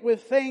drowning it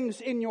with things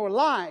in your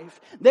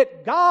life,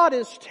 that God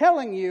is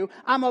telling you,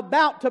 I'm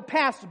about to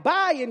pass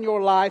by in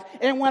your life,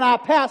 and when I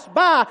pass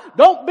by,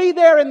 don't be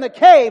there in the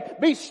cave,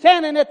 be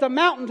standing at the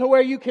mountain to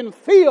where you can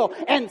feel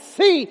and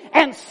see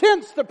and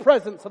sense the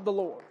presence of the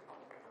Lord.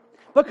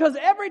 Because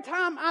every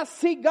time I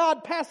see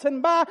God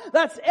passing by,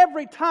 that's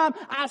every time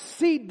I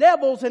see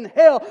devils in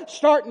hell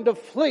starting to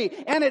flee.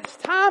 And it's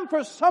time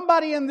for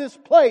somebody in this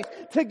place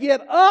to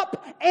get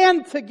up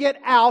and to get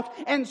out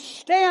and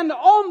stand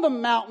on the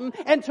mountain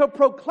and to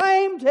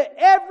proclaim to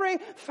every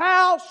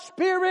foul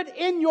spirit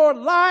in your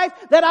life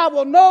that I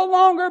will no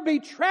longer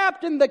be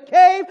trapped in the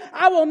cave.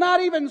 I will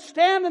not even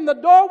stand in the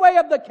doorway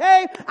of the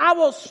cave. I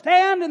will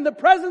stand in the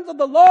presence of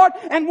the Lord.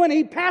 And when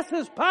He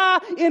passes by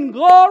in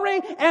glory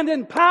and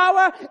in power,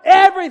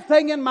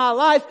 everything in my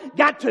life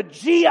got to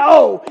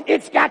G-O.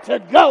 It's got to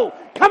go.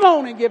 Come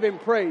on and give Him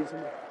praise.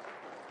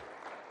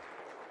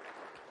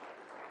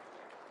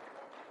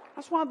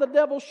 That's why the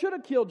devil should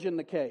have killed you in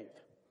the cave.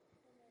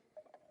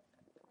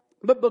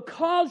 But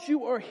because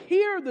you are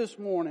here this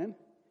morning,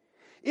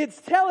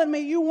 it's telling me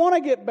you want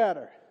to get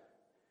better.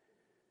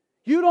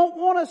 You don't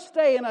want to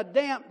stay in a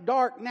damp,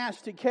 dark,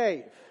 nasty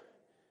cave.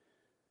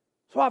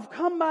 So I've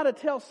come by to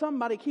tell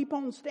somebody, keep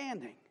on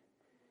standing.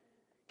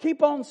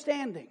 Keep on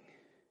standing.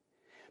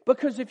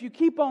 Because if you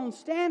keep on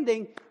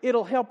standing,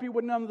 it'll help you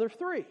with number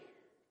 3.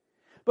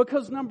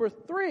 Because number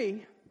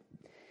 3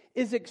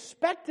 is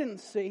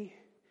expectancy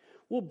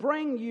will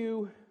bring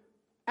you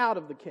out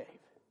of the cave.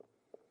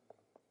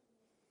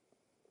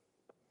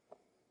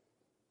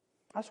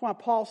 That's why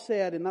Paul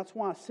said, and that's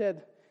why I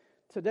said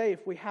today,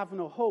 if we have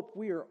no hope,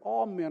 we are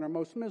all men are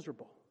most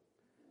miserable.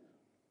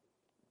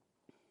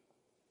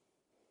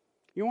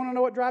 You want to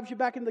know what drives you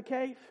back in the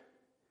cave?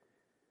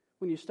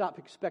 When you stop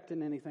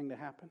expecting anything to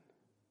happen.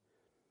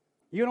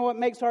 You know what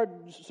makes our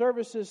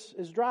services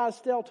as dry as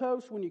stale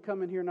toast? When you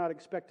come in here not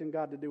expecting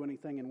God to do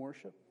anything in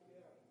worship.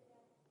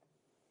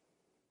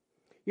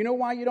 You know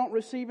why you don't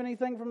receive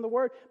anything from the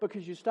Word?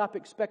 Because you stop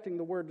expecting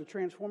the Word to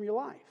transform your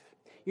life.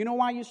 You know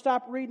why you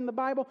stop reading the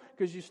Bible?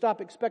 Because you stop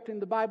expecting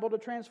the Bible to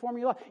transform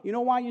your life. You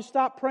know why you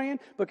stop praying?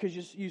 Because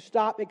you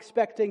stop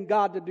expecting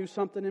God to do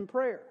something in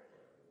prayer.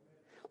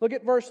 Look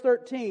at verse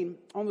 13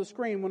 on the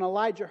screen. When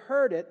Elijah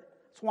heard it,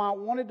 that's why I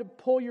wanted to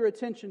pull your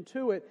attention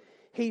to it.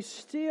 He's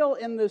still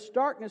in this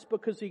darkness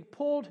because he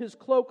pulled his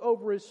cloak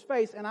over his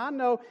face. And I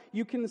know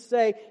you can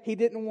say he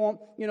didn't want,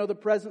 the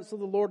presence of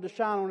the Lord to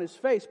shine on his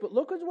face. But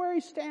look at where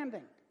he's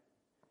standing.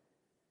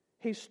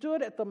 He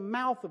stood at the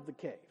mouth of the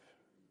cave.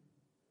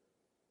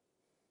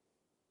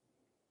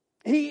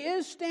 He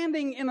is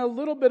standing in a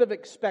little bit of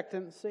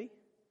expectancy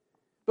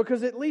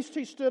because at least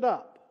he stood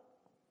up.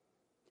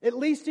 At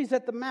least he's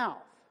at the mouth.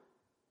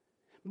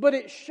 But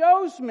it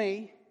shows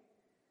me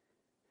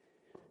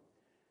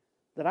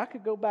that I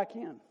could go back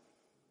in.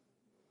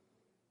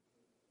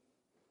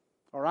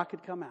 Or I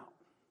could come out.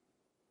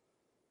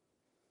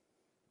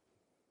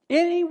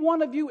 Any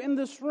one of you in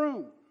this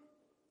room,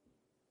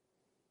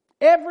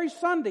 every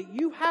Sunday,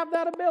 you have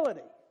that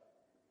ability.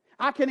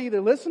 I can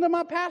either listen to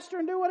my pastor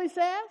and do what he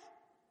says,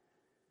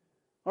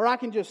 or I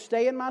can just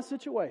stay in my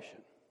situation.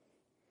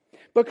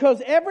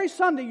 Because every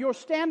Sunday you're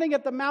standing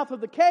at the mouth of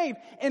the cave,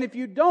 and if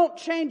you don't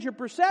change your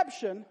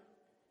perception,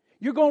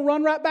 you're going to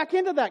run right back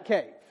into that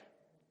cave.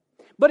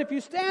 But if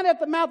you stand at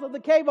the mouth of the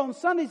cave on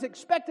Sundays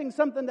expecting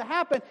something to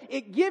happen,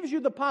 it gives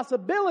you the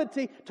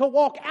possibility to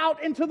walk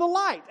out into the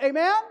light.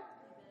 Amen?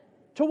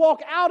 To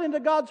walk out into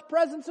God's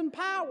presence and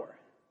power.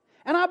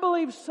 And I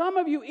believe some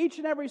of you each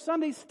and every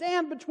Sunday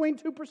stand between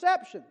two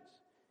perceptions.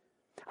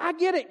 I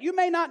get it. You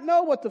may not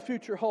know what the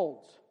future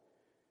holds.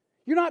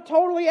 You're not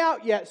totally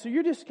out yet, so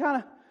you're just kind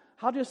of,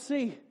 I'll just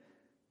see.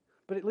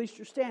 But at least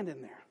you're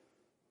standing there.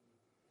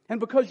 And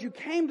because you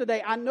came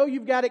today, I know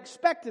you've got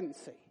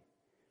expectancy.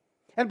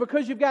 And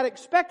because you've got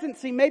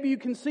expectancy, maybe you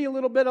can see a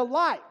little bit of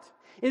light.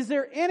 Is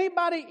there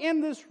anybody in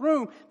this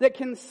room that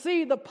can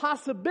see the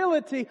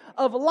possibility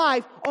of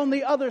life on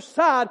the other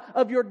side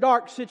of your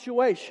dark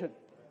situation?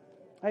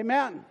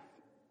 Amen.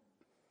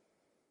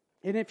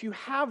 And if you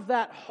have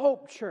that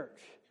hope, church,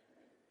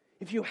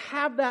 if you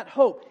have that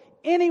hope,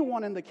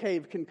 anyone in the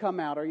cave can come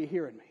out. Are you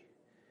hearing me?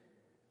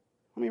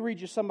 Let me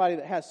read you somebody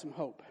that has some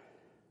hope.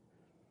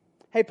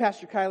 Hey,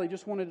 Pastor Kylie,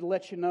 just wanted to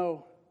let you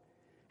know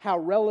how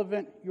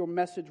relevant your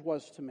message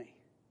was to me.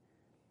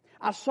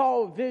 I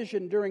saw a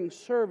vision during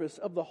service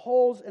of the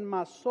holes in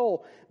my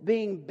soul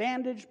being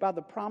bandaged by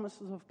the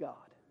promises of God.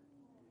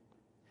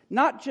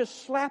 Not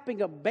just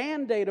slapping a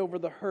Band-Aid over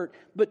the hurt,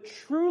 but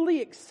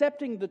truly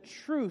accepting the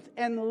truth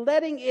and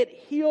letting it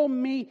heal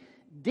me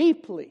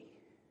deeply.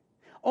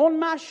 On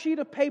my sheet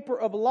of paper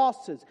of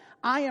losses,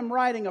 I am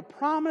writing a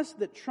promise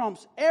that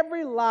trumps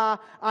every lie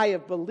I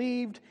have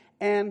believed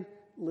and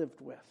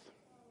lived with.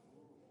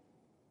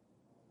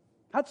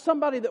 That's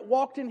somebody that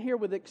walked in here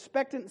with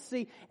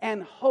expectancy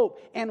and hope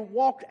and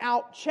walked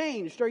out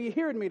changed. Are you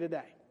hearing me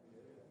today?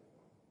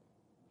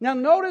 Now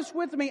notice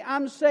with me,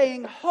 I'm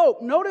saying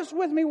hope. Notice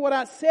with me what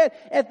I said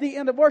at the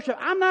end of worship.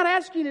 I'm not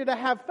asking you to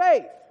have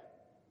faith.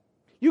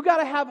 You got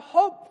to have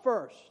hope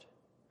first.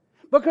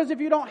 Because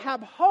if you don't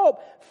have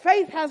hope,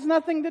 faith has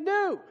nothing to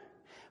do.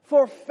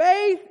 For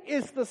faith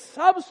is the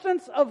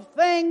substance of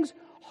things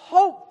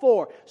hoped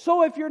for.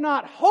 So if you're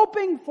not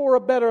hoping for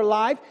a better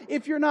life,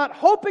 if you're not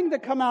hoping to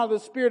come out of the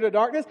spirit of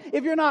darkness,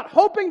 if you're not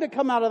hoping to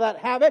come out of that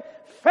habit,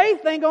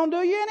 faith ain't going to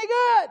do you any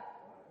good.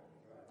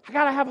 I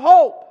got to have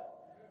hope.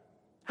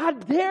 How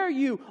dare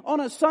you on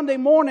a Sunday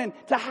morning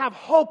to have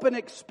hope and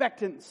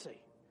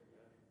expectancy?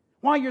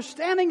 While you're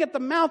standing at the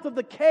mouth of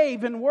the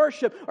cave in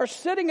worship or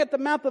sitting at the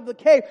mouth of the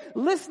cave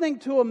listening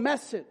to a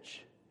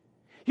message.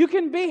 You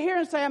can be here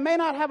and say, I may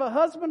not have a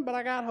husband, but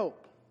I got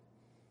hope.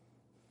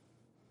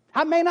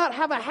 I may not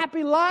have a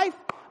happy life,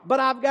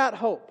 but I've got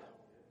hope.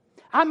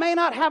 I may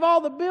not have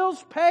all the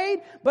bills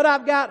paid, but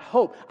I've got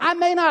hope. I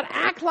may not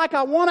act like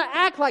I want to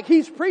act, like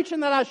he's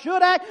preaching that I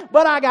should act,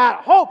 but I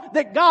got hope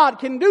that God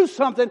can do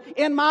something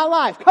in my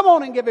life. Come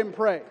on and give Him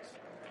praise.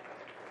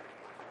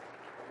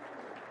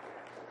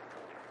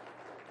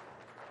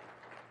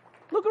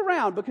 Look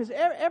around, because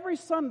every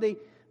Sunday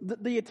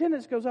the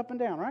attendance goes up and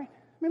down, right?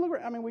 I mean, look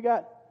around. I mean,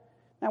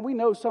 now we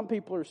know some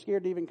people are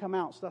scared to even come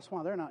out, so that's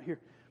why they're not here.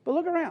 But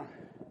look around.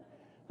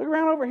 Look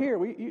around over here.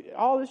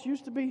 All this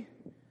used to be.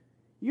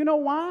 You know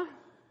why?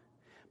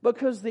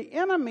 Because the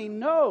enemy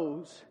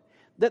knows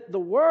that the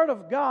Word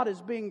of God is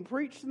being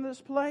preached in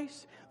this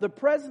place. The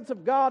presence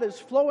of God is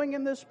flowing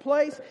in this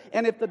place.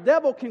 And if the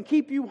devil can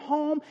keep you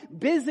home,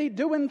 busy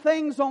doing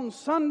things on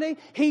Sunday,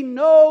 he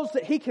knows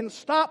that he can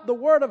stop the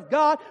Word of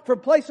God from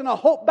placing a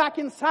hope back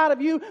inside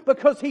of you,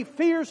 because he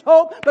fears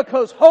hope,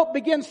 because hope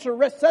begins to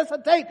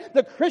resuscitate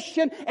the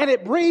Christian and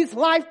it breathes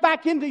life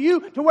back into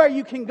you to where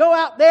you can go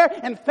out there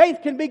and faith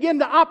can begin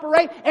to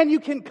operate and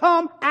you can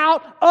come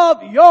out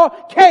of your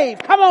cave.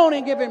 Come on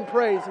and give Him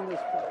praise in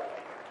this place.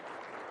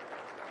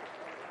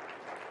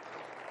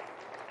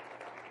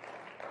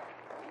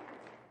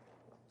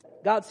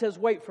 God says,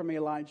 wait for me,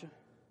 Elijah.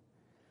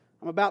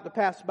 I'm about to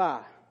pass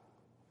by.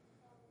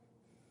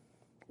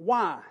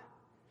 Why?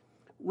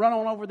 Run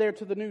on over there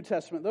to the New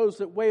Testament. Those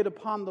that wait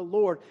upon the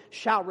Lord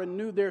shall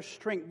renew their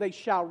strength. They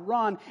shall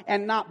run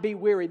and not be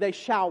weary. They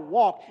shall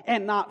walk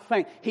and not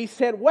faint. He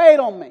said, wait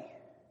on me.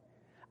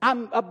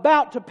 I'm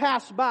about to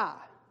pass by.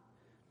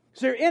 Is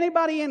there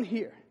anybody in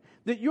here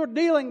that you're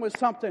dealing with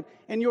something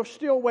and you're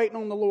still waiting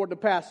on the Lord to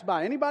pass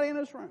by? Anybody in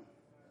this room?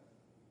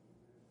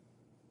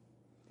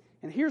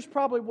 And here's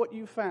probably what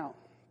you found.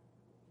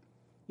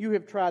 You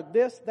have tried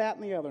this, that,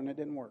 and the other, and it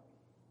didn't work.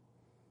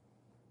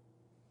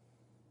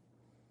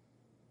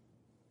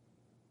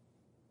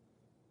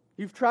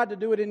 You've tried to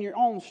do it in your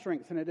own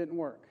strength, and it didn't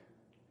work.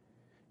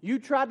 You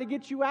tried to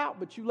get you out,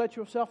 but you let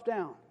yourself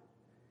down.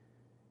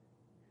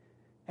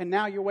 And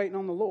now you're waiting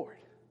on the Lord.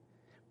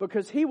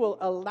 Because He will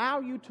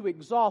allow you to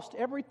exhaust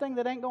everything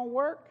that ain't going to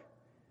work.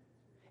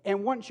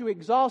 And once you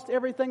exhaust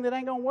everything that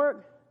ain't going to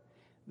work,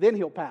 then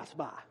He'll pass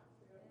by.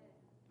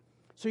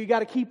 So you got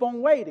to keep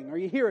on waiting. Are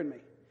you hearing me?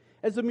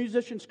 As the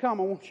musicians come,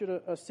 I want you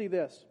to see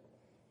this.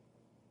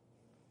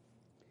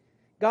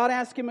 God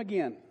asked him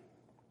again,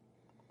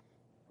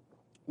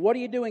 what are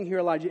you doing here,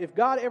 Elijah? If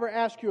God ever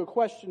asks you a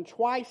question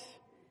twice,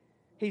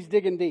 He's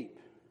digging deep.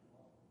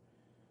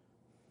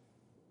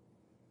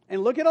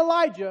 And look at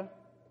Elijah,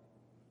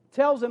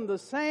 tells him the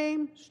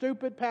same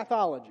stupid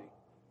pathology,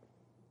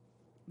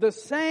 the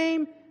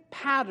same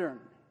pattern,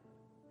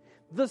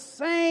 the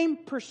same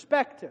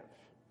perspective.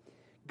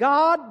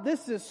 God,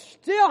 this is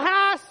still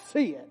how I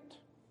see it.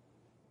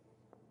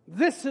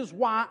 This is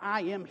why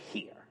I am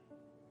here.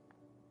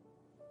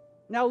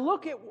 Now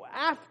look at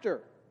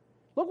after.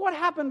 Look what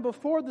happened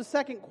before the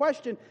second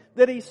question,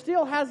 that he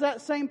still has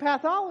that same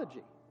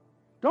pathology.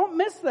 Don't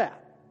miss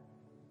that.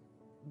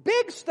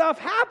 Big stuff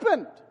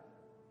happened.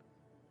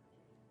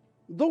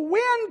 The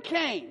wind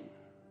came.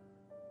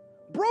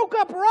 Broke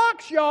up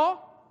rocks, y'all.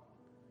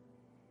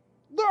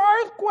 The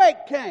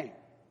earthquake came.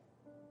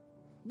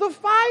 The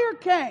fire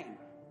came.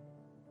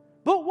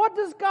 But what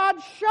does God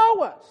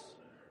show us?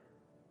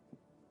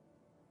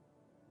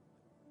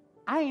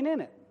 I ain't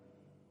in it.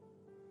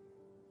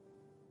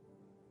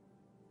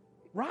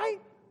 Right?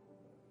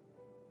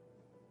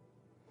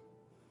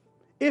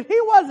 If he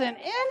wasn't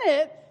in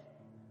it,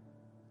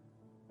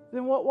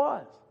 then what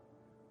was?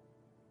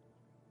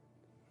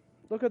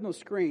 Look at the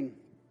screen.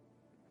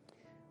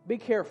 Be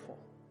careful.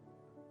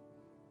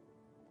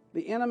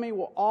 The enemy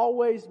will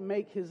always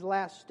make his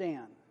last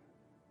stand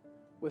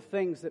with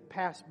things that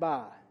passed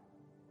by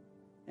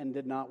and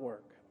did not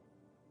work.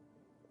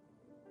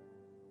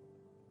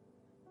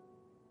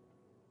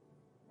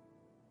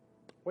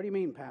 What do you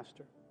mean,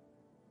 Pastor?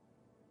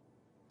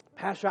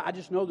 Pastor, I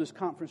just know this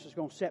conference is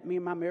going to set me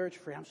and my marriage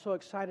free. I'm so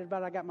excited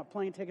about it. I got my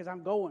plane tickets.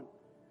 I'm going.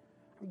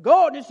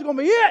 This is going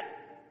to be it.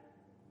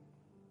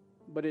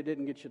 But it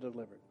didn't get you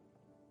delivered.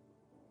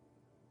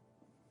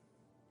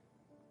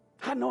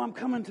 I know I'm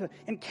coming to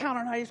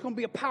Encounter Night. It's going to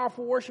be a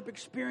powerful worship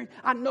experience.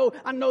 I know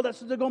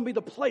that's going to be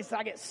the place that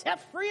I get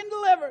set free and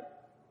delivered.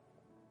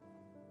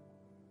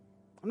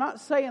 I'm not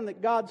saying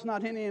that God's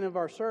not in any of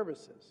our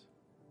services.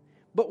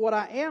 But what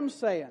I am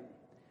saying,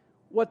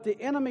 what the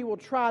enemy will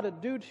try to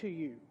do to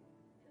you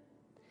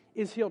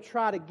is he'll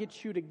try to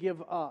get you to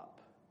give up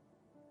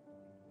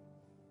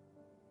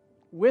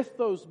with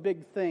those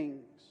big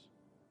things.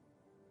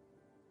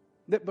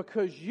 That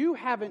because you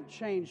haven't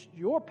changed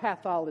your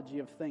pathology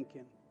of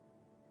thinking,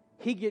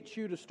 he gets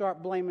you to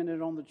start blaming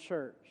it on the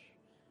church.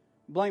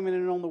 Blaming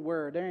it on the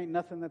Word. There ain't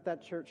nothing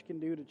that church can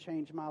do to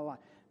change my life.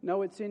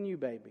 No, it's in you,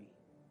 baby.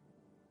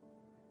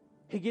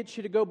 He gets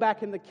you to go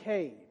back in the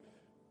cave.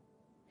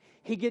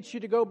 He gets you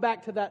to go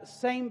back to that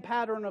same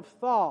pattern of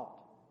thought.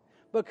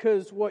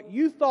 Because what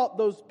you thought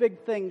those big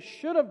things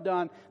should have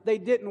done, they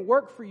didn't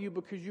work for you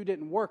because you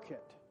didn't work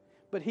it.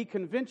 But he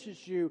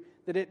convinces you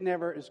that it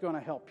never is going to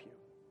help you.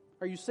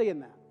 Are you seeing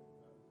that?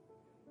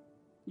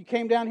 You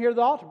came down here to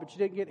the altar, but you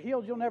didn't get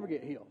healed. You'll never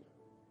get healed.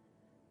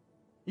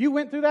 You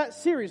went through that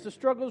series. The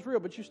struggle is real,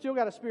 but you still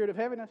got a spirit of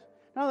heaviness.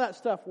 None of that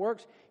stuff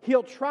works.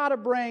 He'll try to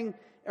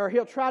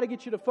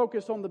get you to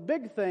focus on the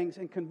big things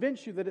and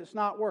convince you that it's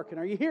not working.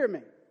 Are you hearing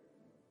me?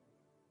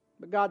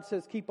 But God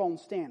says, keep on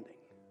standing.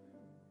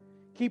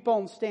 Keep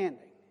on standing.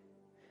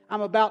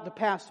 I'm about to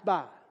pass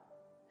by.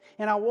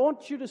 And I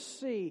want you to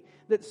see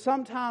that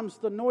sometimes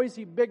the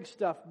noisy big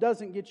stuff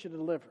doesn't get you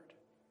delivered.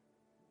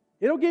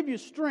 It'll give you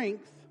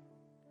strength.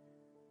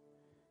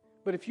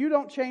 But if you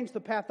don't change the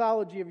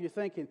pathology of your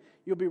thinking,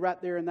 you'll be right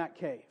there in that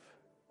cave.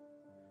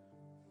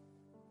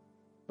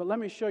 But let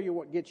me show you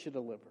what gets you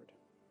delivered.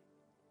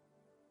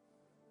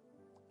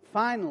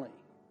 Finally,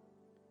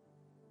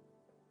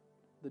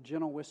 the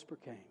gentle whisper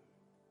came.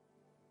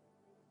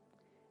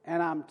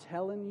 And I'm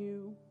telling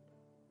you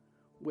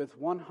with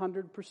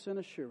 100%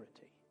 assurity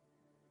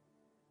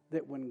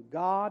that when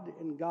God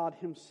and God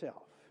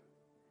Himself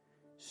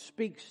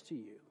speaks to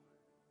you,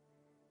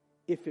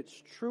 if it's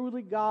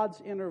truly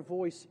God's inner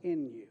voice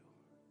in you,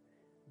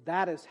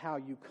 that is how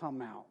you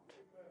come out,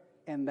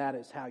 and that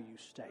is how you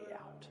stay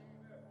out.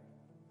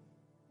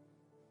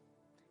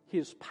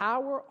 His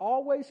power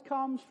always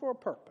comes for a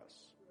purpose.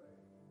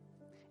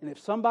 And if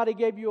somebody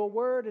gave you a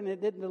word and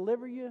it didn't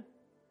deliver you,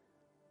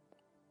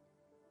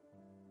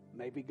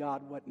 maybe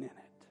God wasn't in it.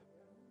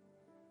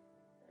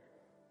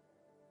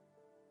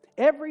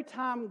 Every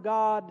time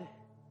God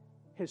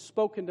has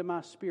spoken to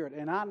my spirit,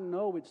 and I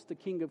know it's the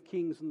King of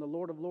Kings and the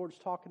Lord of Lords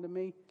talking to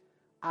me,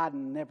 I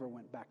never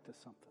went back to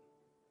something.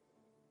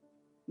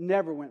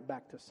 Never went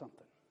back to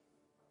something.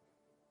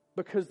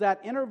 Because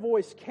that inner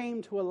voice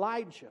came to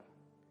Elijah.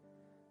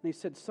 And he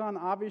said, son,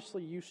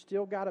 obviously you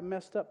still got a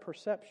messed up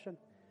perception,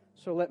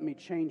 so let me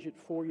change it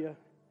for you.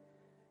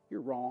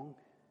 You're wrong.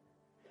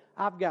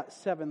 I've got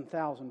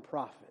 7,000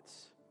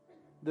 prophets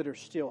that are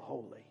still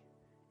holy,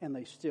 and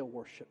they still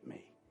worship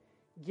me.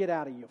 Get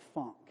out of your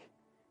funk.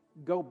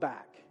 Go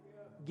back.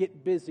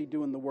 Get busy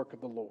doing the work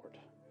of the Lord,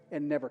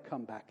 and never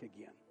come back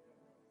again.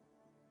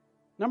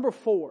 Number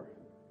 4,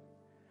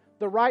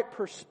 the right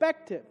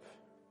perspective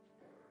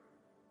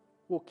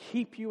will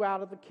keep you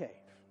out of the cave.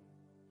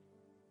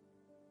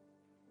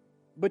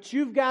 But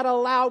you've got to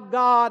allow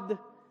God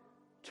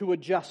to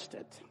adjust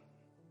it.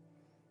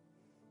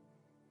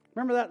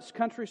 Remember that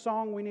country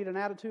song, We Need an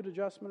Attitude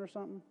Adjustment or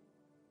something?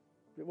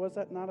 Was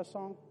that not a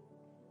song?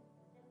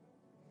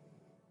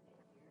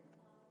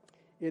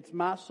 It's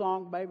my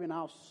song, baby, and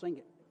I'll sing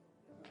it.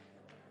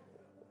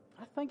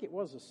 I think it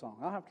was a song.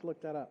 I'll have to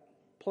look that up.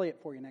 Play it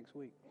for you next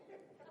week.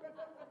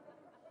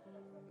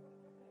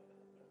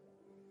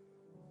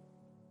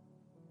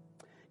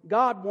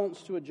 God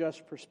wants to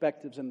adjust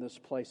perspectives in this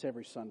place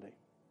every Sunday,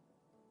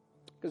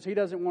 because He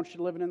doesn't want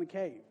you living in the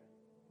cave.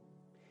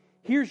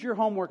 Here's your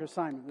homework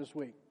assignment this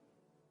week.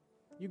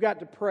 You got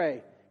to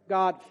pray,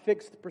 God,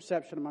 fix the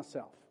perception of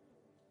myself.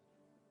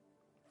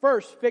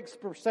 First, fix the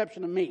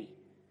perception of me.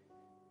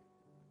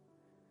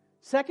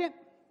 Second,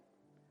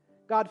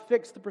 God,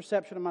 fix the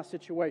perception of my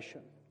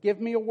situation.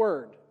 Give me a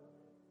word.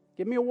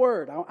 Give me a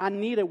word. I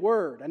need a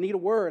word. I need a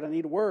word. I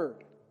need a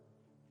word.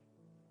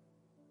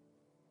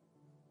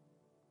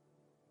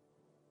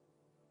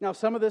 Now,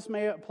 some of this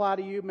may apply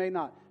to you, may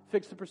not.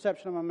 Fix the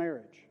perception of my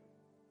marriage.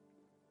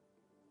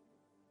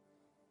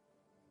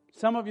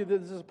 Some of you,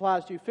 this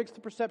applies to you. Fix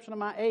the perception of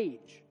my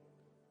age.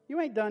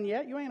 You ain't done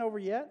yet. You ain't over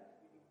yet.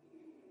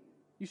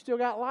 You still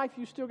got life,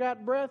 you still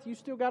got breath, you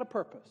still got a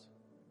purpose.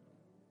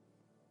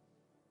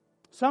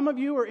 Some of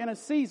you are in a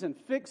season.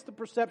 Fix the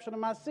perception of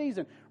my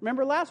season.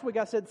 Remember last week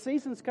I said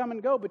seasons come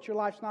and go, but your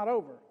life's not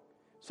over.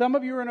 Some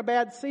of you are in a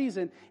bad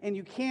season and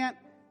you can't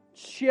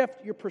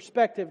shift your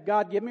perspective.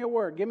 God, give me a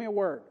word. Give me a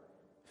word.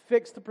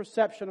 Fix the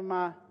perception of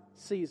my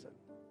season.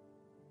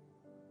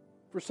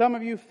 For some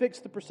of you, fix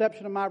the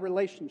perception of my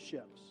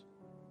relationships.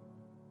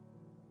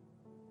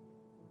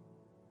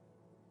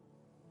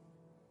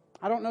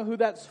 I don't know who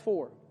that's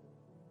for.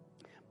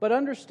 But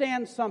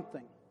understand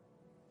something.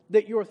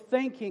 That your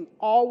thinking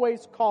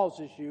always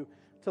causes you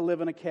to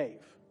live in a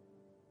cave.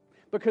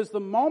 Because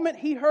the moment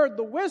he heard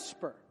the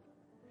whisper,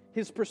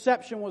 his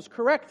perception was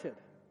corrected.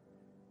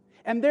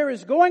 And there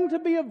is going to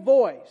be a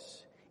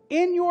voice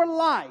in your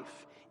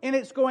life, and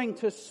it's going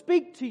to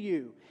speak to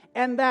you.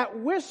 And that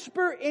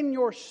whisper in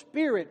your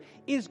spirit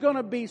is going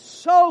to be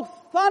so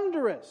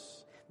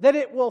thunderous that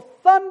it will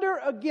thunder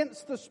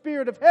against the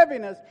spirit of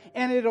heaviness,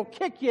 and it'll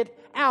kick it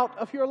out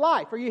of your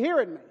life. Are you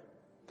hearing me?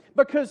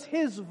 Because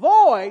his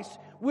voice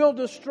will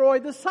destroy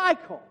the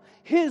cycle.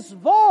 His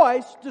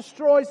voice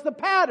destroys the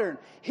pattern.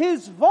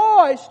 His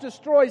voice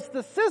destroys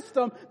the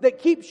system that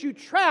keeps you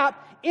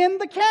trapped in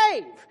the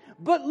cave.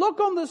 But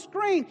look on the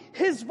screen.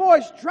 His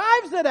voice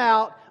drives it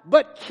out,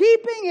 but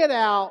keeping it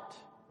out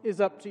is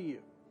up to you.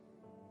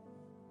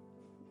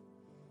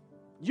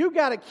 You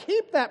got to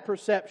keep that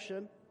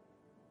perception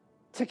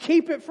to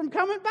keep it from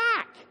coming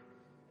back.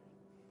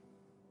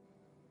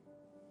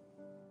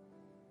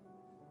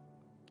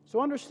 So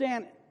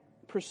understand,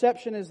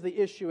 perception is the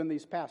issue in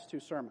these past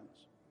two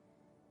sermons.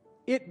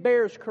 It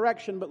bears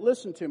correction, but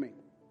listen to me.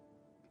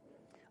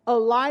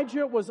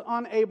 Elijah was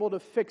unable to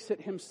fix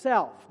it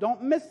himself.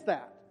 Don't miss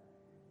that.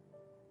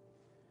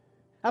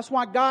 That's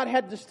why God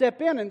had to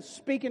step in and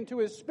speak into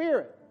his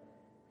spirit.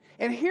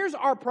 And here's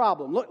our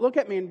problem. Look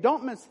at me and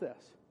don't miss this.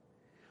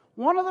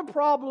 One of the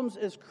problems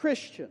as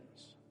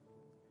Christians,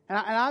 and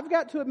I've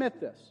got to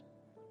admit this,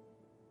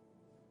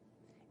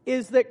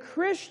 is that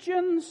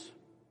Christians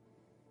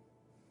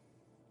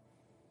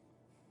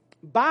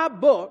buy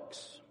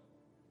books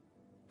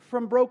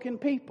from broken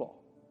people.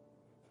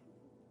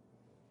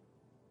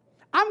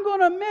 I'm going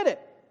to admit it.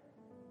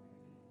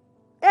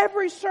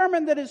 Every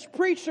sermon that is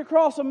preached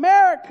across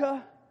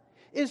America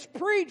is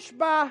preached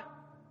by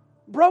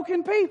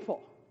broken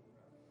people.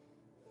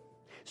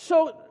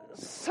 So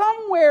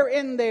somewhere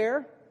in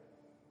there,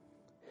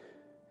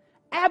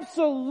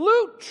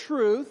 absolute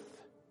truth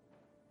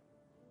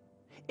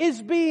is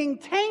being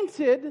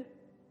tainted,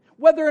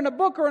 whether in a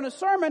book or in a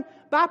sermon,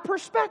 by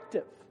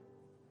perspective.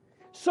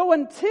 So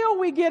until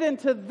we get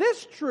into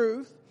this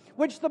truth,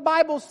 which the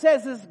Bible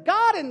says is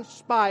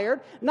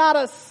God-inspired, not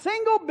a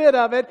single bit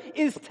of it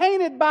is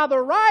tainted by the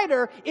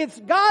writer. It's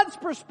God's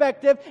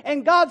perspective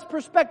and God's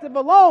perspective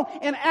alone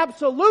in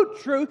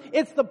absolute truth.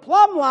 It's the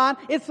plumb line.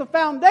 It's the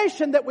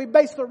foundation that we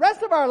base the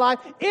rest of our life.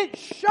 It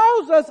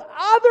shows us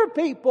other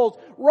people's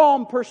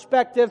wrong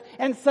perspective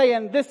and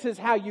saying this is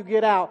how you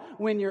get out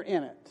when you're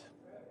in it.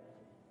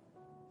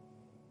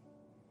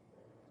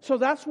 So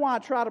that's why I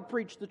try to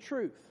preach the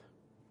truth.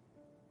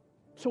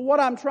 So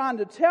what I'm trying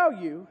to tell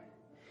you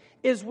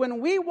is when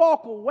we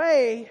walk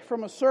away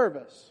from a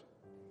service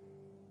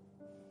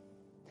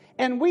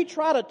and we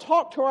try to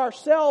talk to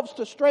ourselves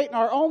to straighten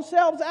our own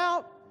selves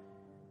out,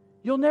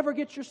 you'll never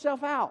get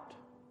yourself out.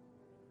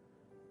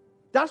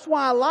 That's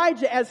why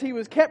Elijah, as he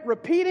was kept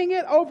repeating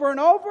it over and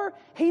over,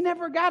 he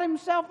never got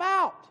himself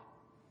out.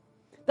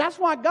 That's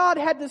why God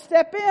had to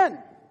step in.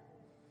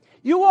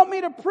 You want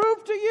me to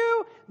prove to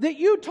you that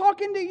you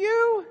talking to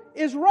you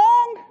is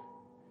wrong?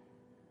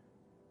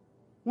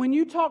 When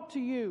you talk to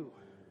you,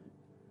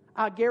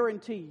 I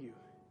guarantee you,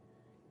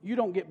 you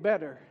don't get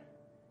better.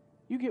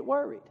 You get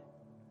worried.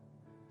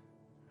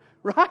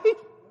 Right?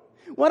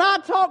 When I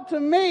talk to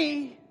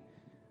me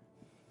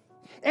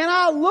and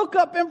I look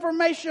up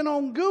information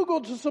on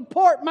Google to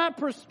support my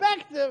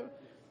perspective,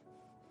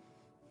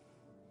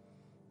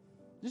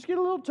 just get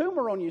a little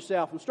tumor on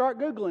yourself and start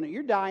Googling it.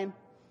 You're dying.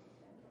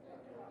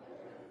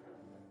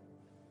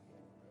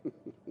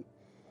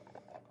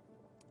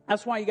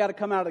 That's why you got to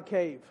come out of the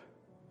cave.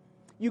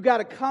 You got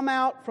to come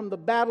out from the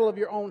battle of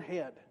your own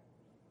head.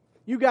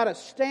 You got to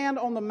stand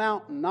on the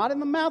mountain, not in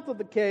the mouth of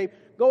the cave.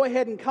 Go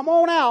ahead and come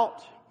on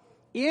out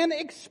in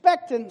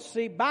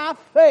expectancy by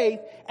faith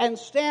and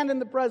stand in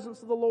the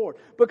presence of the Lord.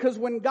 Because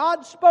when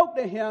God spoke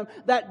to him,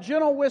 that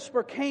gentle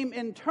whisper came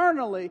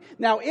internally.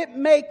 Now it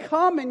may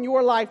come in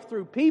your life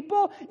through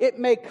people. It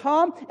may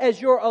come as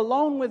you're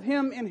alone with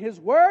him in his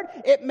word.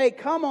 It may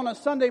come on a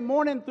Sunday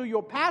morning through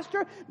your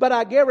pastor. But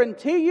I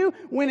guarantee you,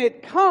 when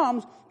it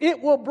comes,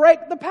 it will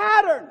break the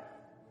pattern.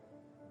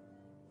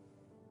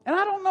 And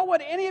I don't know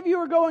what any of you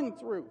are going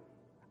through.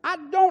 I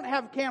don't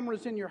have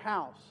cameras in your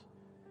house.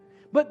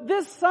 But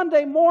this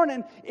Sunday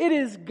morning, it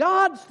is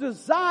God's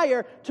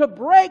desire to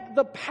break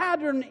the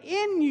pattern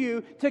in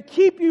you to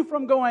keep you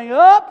from going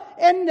up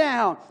and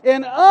down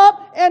and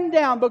up and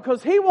down,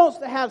 because He wants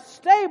to have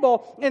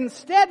stable and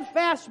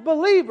steadfast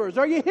believers.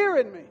 Are you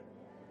hearing me?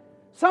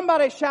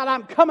 Somebody shout,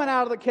 I'm coming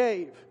out of the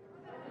cave.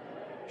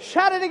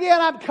 Shout it again,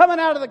 I'm coming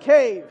out of the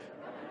cave.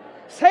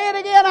 Say it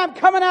again, I'm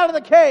coming out of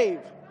the cave.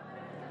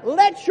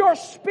 Let your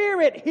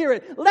spirit hear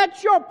it.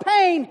 Let your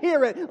pain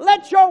hear it.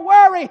 Let your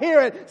worry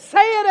hear it.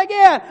 Say it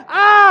again,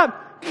 I'm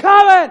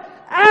coming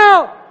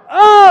out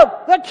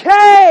of the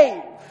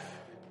cave.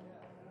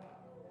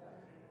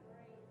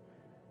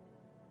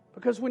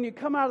 Because when you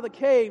come out of the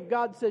cave,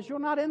 God says, you're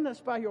not in this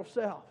by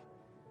yourself.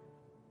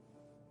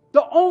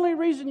 The only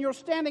reason you're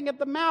standing at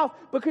the mouth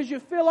because you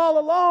feel all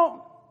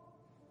alone.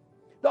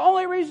 The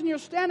only reason you're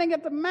standing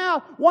at the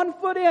mouth, one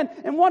foot in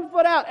and one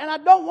foot out. And I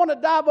don't want to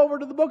dive over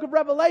to the book of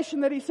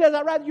Revelation that he says,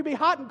 I'd rather you be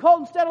hot and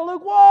cold instead of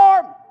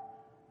lukewarm.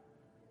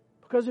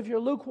 Because if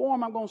you're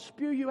lukewarm, I'm going to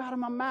spew you out of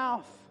my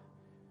mouth.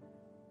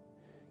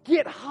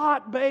 Get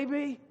hot,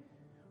 baby.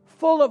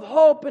 Full of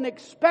hope and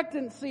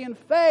expectancy and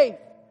faith.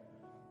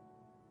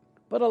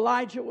 But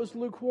Elijah was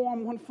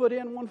lukewarm, one foot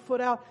in, one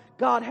foot out.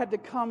 God had to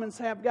come and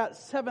say, I've got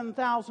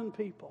 7,000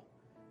 people.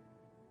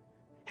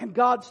 And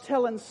God's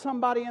telling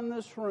somebody in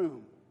this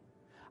room,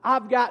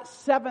 I've got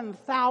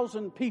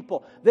 7,000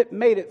 people that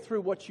made it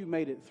through what you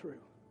made it through.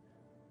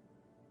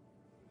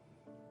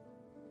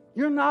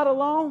 You're not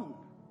alone.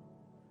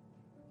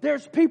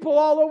 There's people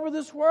all over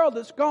this world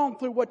that's gone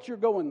through what you're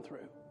going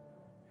through.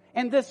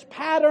 And this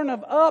pattern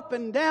of up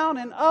and down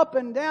and up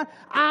and down,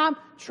 I'm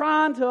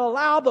trying to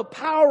allow the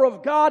power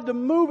of God to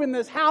move in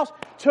this house,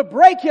 to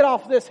break it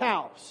off this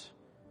house.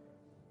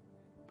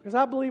 Because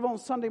I believe on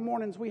Sunday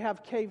mornings we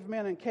have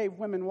cavemen and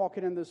cavewomen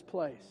walking in this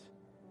place.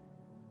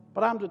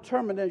 But I'm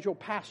determined as your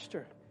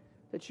pastor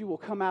that you will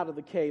come out of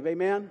the cave.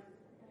 Amen?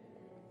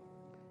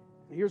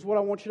 And here's what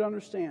I want you to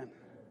understand.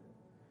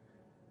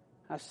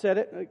 I said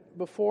it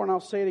before and I'll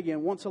say it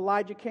again. Once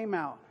Elijah came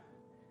out,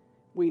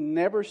 we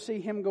never see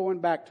him going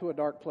back to a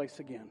dark place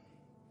again.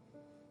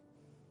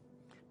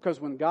 Because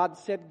when God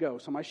said go,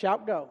 somebody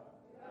shout go.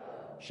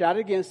 Go. Shout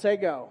it again, say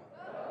go.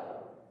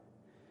 Go.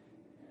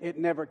 It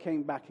never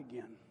came back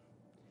again.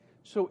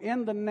 So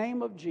in the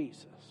name of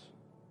Jesus,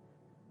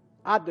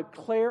 I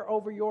declare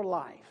over your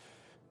life,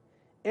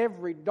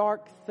 every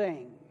dark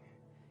thing,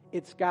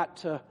 it's got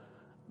to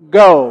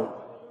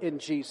go in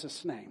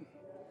Jesus' name.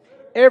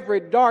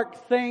 Every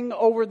dark thing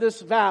over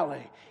this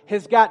valley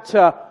has got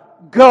to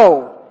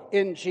go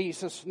in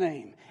Jesus'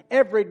 name.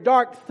 Every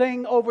dark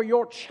thing over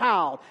your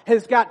child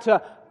has got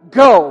to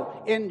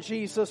go in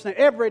Jesus' name.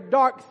 Every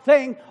dark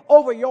thing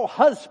over your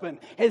husband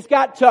has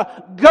got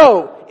to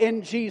go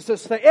in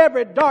Jesus' name.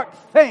 Every dark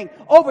thing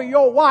over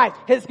your wife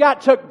has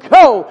got to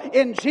go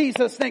in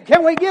Jesus' name.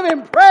 Can we give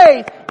him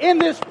praise in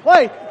this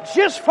place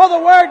just for the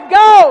word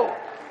go?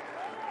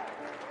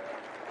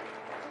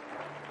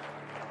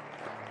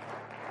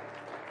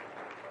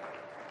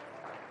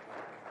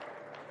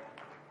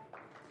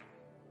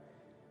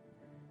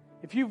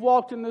 If you've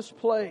walked in this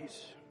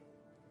place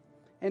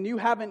and you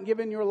haven't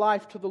given your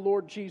life to the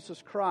Lord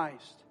Jesus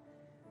Christ,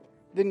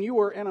 then you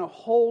are in a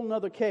whole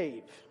nother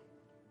cave.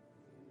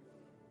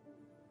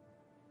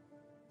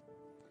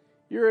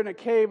 You're in a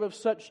cave of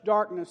such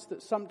darkness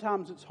that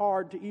sometimes it's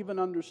hard to even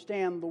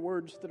understand the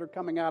words that are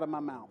coming out of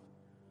my mouth.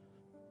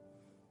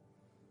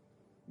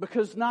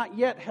 Because not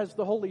yet has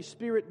the Holy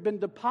Spirit been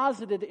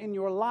deposited in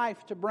your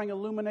life to bring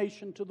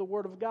illumination to the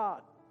Word of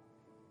God.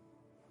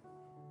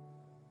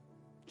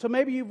 So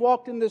maybe you've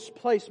walked in this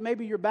place,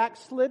 maybe you're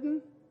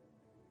backslidden,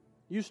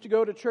 used to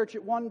go to church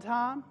at one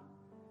time,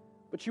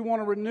 but you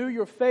want to renew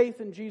your faith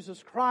in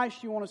Jesus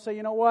Christ. You want to say,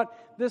 you know what,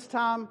 this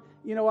time,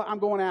 you know what, I'm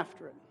going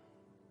after it.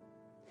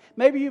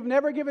 Maybe you've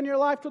never given your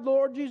life to the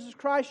Lord Jesus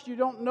Christ. You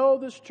don't know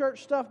this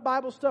church stuff,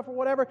 Bible stuff or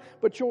whatever,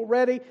 but you're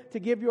ready to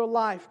give your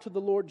life to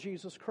the Lord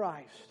Jesus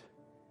Christ.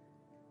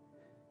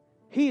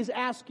 He's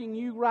asking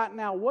you right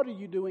now, what are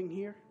you doing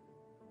here?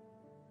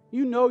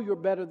 You know you're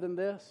better than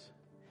this.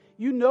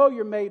 You know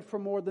you're made for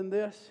more than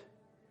this.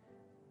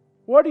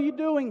 What are you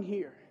doing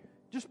here?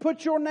 Just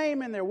put your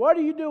name in there. What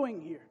are you doing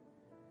here?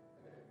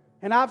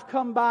 And I've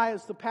come by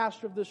as the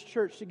pastor of this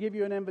church to give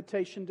you an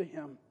invitation to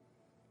Him,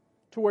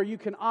 to where you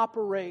can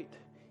operate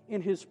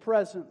in His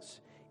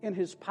presence, in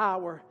His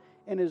power,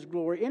 in His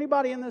glory.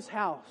 Anybody in this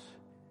house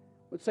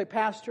would say,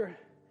 Pastor,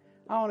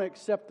 I want to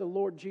accept the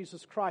Lord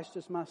Jesus Christ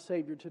as my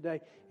Savior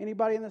today.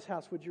 Anybody in this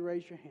house, would you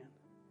raise your hand?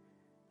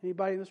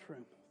 Anybody in this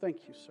room?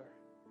 Thank you, sir.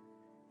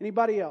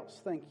 Anybody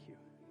else? Thank you.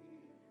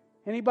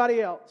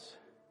 Anybody else?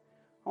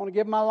 I want to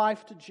give my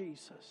life to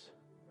Jesus.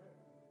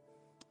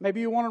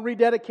 Maybe you want to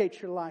rededicate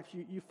your life.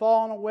 You've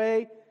fallen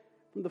away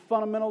from the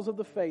fundamentals of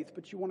the faith,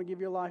 but you want to give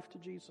your life to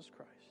Jesus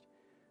Christ.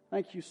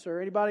 Thank you,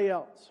 sir. Anybody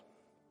else?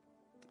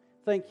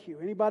 Thank you.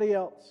 Anybody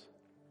else?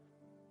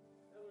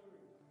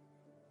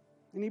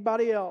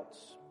 Anybody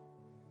else?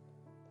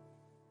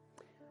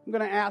 I'm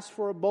going to ask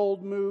for a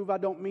bold move. I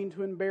don't mean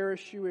to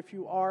embarrass you. If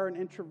you are an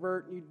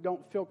introvert and you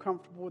don't feel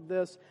comfortable with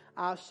this,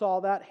 I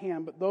saw that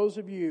hand. But those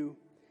of you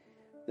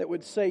that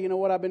would say, you know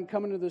what, I've been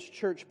coming to this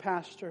church,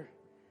 Pastor,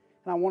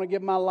 and I want to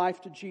give my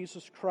life to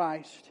Jesus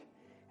Christ,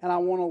 and I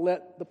want to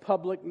let the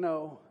public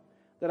know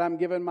that I'm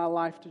giving my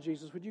life to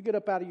Jesus. Would you get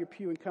up out of your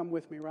pew and come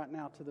with me right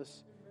now to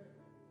this?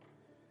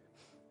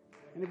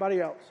 Anybody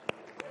else?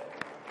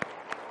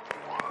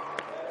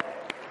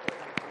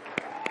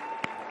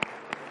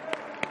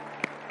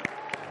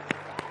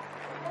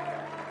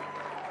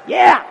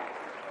 Yeah.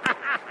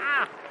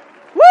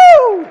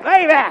 Woo,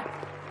 baby.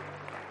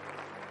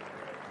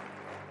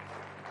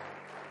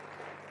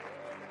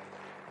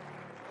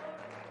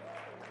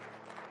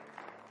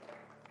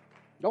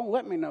 Don't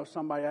let me know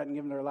somebody hadn't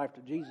given their life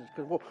to Jesus,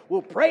 because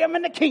we'll pray them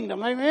in the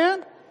kingdom.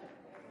 Amen.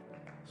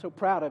 So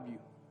proud of you.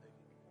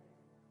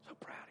 So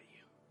proud of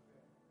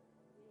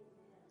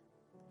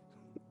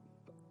you.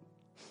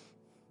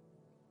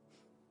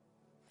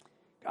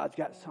 God's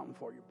got something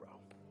for you, bro.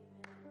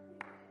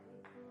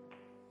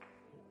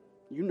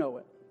 You know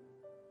it.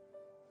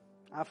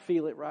 I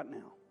feel it right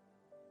now.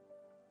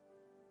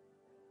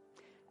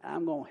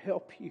 I'm going to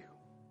help you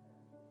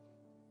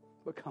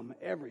become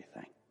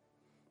everything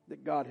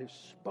that God has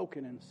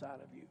spoken inside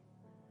of you.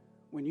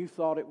 When you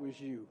thought it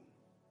was you,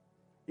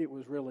 it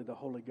was really the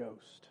Holy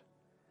Ghost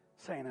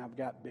saying, I've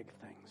got big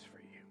things for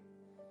you.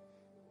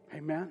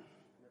 Amen?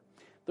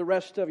 The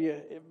rest of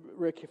you,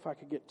 Rick, if I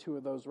could get 2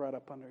 of those right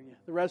up under you.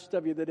 The rest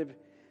of you that have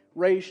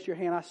raised your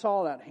hand, I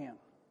saw that hand.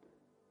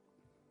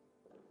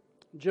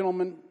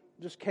 Gentleman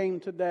just came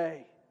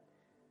today.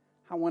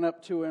 I went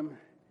up to him.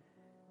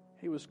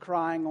 He was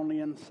crying on the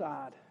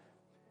inside.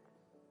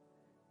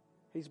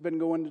 He's been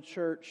going to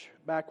church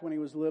back when he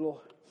was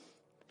little,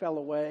 fell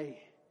away.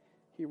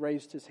 He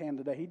raised his hand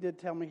today. He did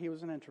tell me he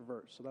was an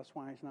introvert, so that's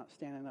why he's not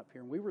standing up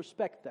here. And we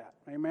respect that.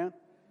 Amen?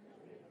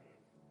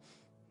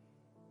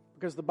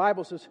 Because the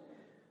Bible says,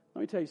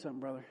 let me tell you something,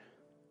 brother.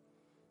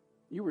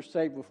 You were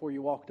saved before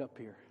you walked up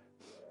here.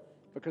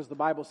 Because the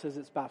Bible says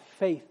it's by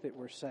faith that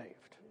we're saved.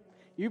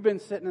 You've been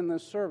sitting in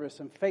this service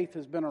and faith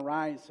has been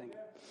arising.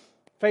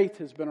 Faith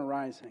has been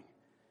arising.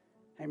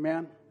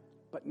 Amen?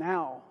 But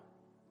now,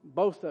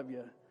 both of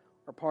you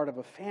are part of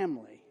a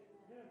family.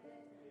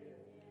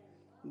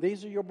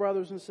 These are your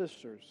brothers and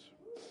sisters.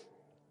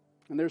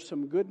 And there's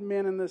some good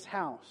men in this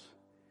house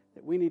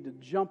that we need to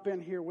jump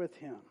in here with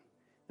him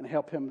and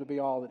help him to be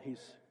all that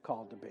he's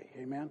called to be.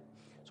 Amen?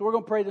 So we're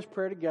going to pray this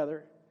prayer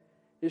together.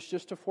 It's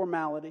just a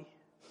formality.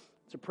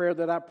 It's a prayer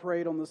that I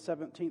prayed on the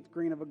 17th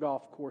green of a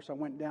golf course. I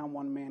went down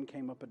one man,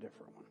 came up a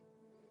different one.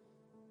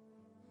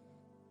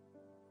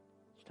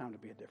 It's time to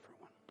be a different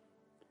one.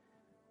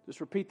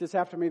 Just repeat this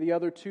after me. The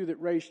other 2 that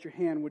raised your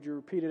hand, would you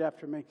repeat it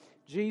after me?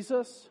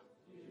 Jesus,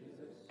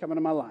 come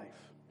into my life.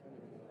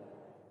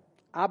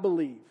 I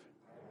believe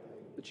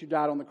that you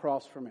died on the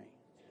cross for me.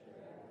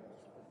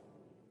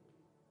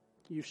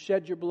 You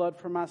shed your blood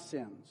for my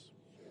sins.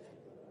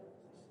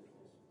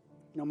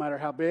 No matter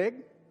how big,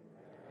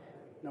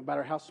 no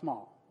matter how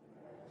small.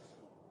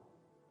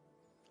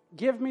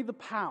 Give me the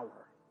power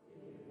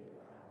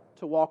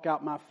to walk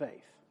out my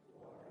faith.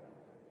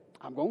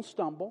 I'm going to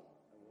stumble.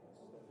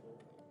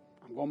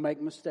 I'm going to make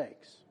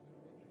mistakes.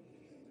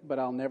 But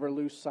I'll never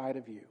lose sight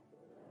of you.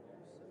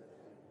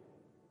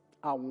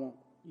 I want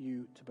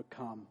you to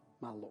become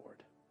my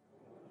Lord.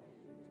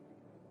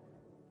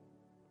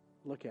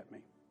 Look at me.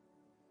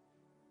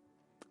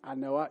 I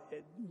know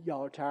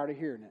y'all are tired of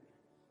hearing it.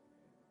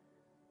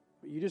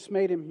 But you just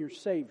made him your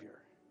Savior.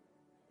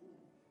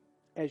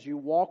 As you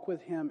walk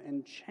with him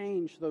and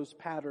change those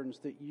patterns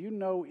that you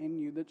know in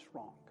you that's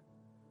wrong,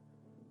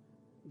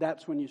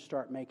 that's when you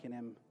start making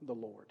him the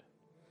Lord.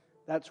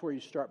 That's where you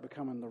start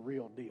becoming the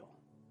real deal.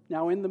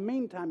 Now, in the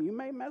meantime, you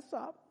may mess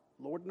up.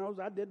 Lord knows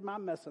I did my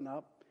messing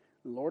up.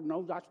 Lord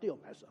knows I still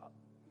mess up.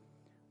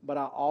 But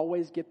I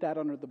always get that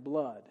under the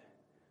blood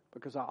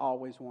because I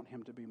always want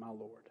him to be my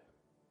Lord.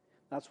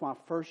 That's why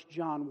 1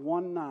 John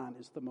 1:9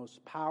 is the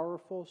most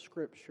powerful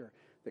scripture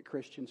that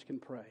Christians can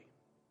pray.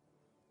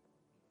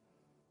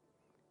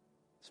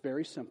 It's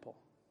very simple.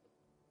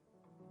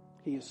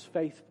 He is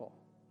faithful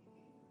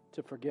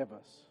to forgive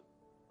us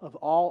of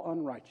all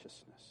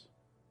unrighteousness.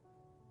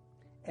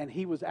 And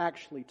he was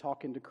actually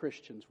talking to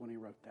Christians when he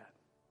wrote that.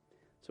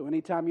 So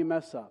anytime you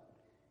mess up,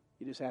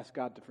 you just ask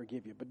God to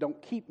forgive you. But don't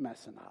keep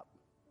messing up.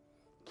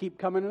 Keep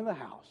coming into the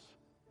house.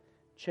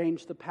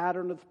 Change the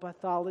pattern of the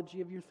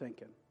pathology of your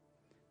thinking.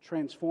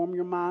 Transform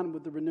your mind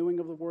with the renewing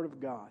of the Word of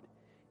God.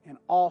 And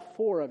all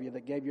 4 of you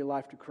that gave your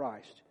life to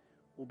Christ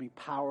will be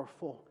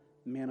powerful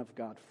men of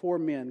God. 4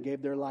 men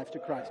gave their life to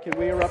Christ. Can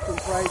we erupt in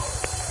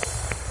praise?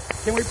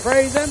 Can we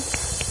praise him?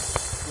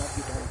 Love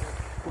you, brother.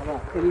 All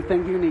right.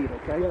 Anything you need,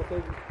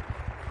 okay?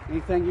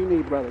 Anything you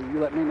need, brother, you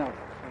let me know.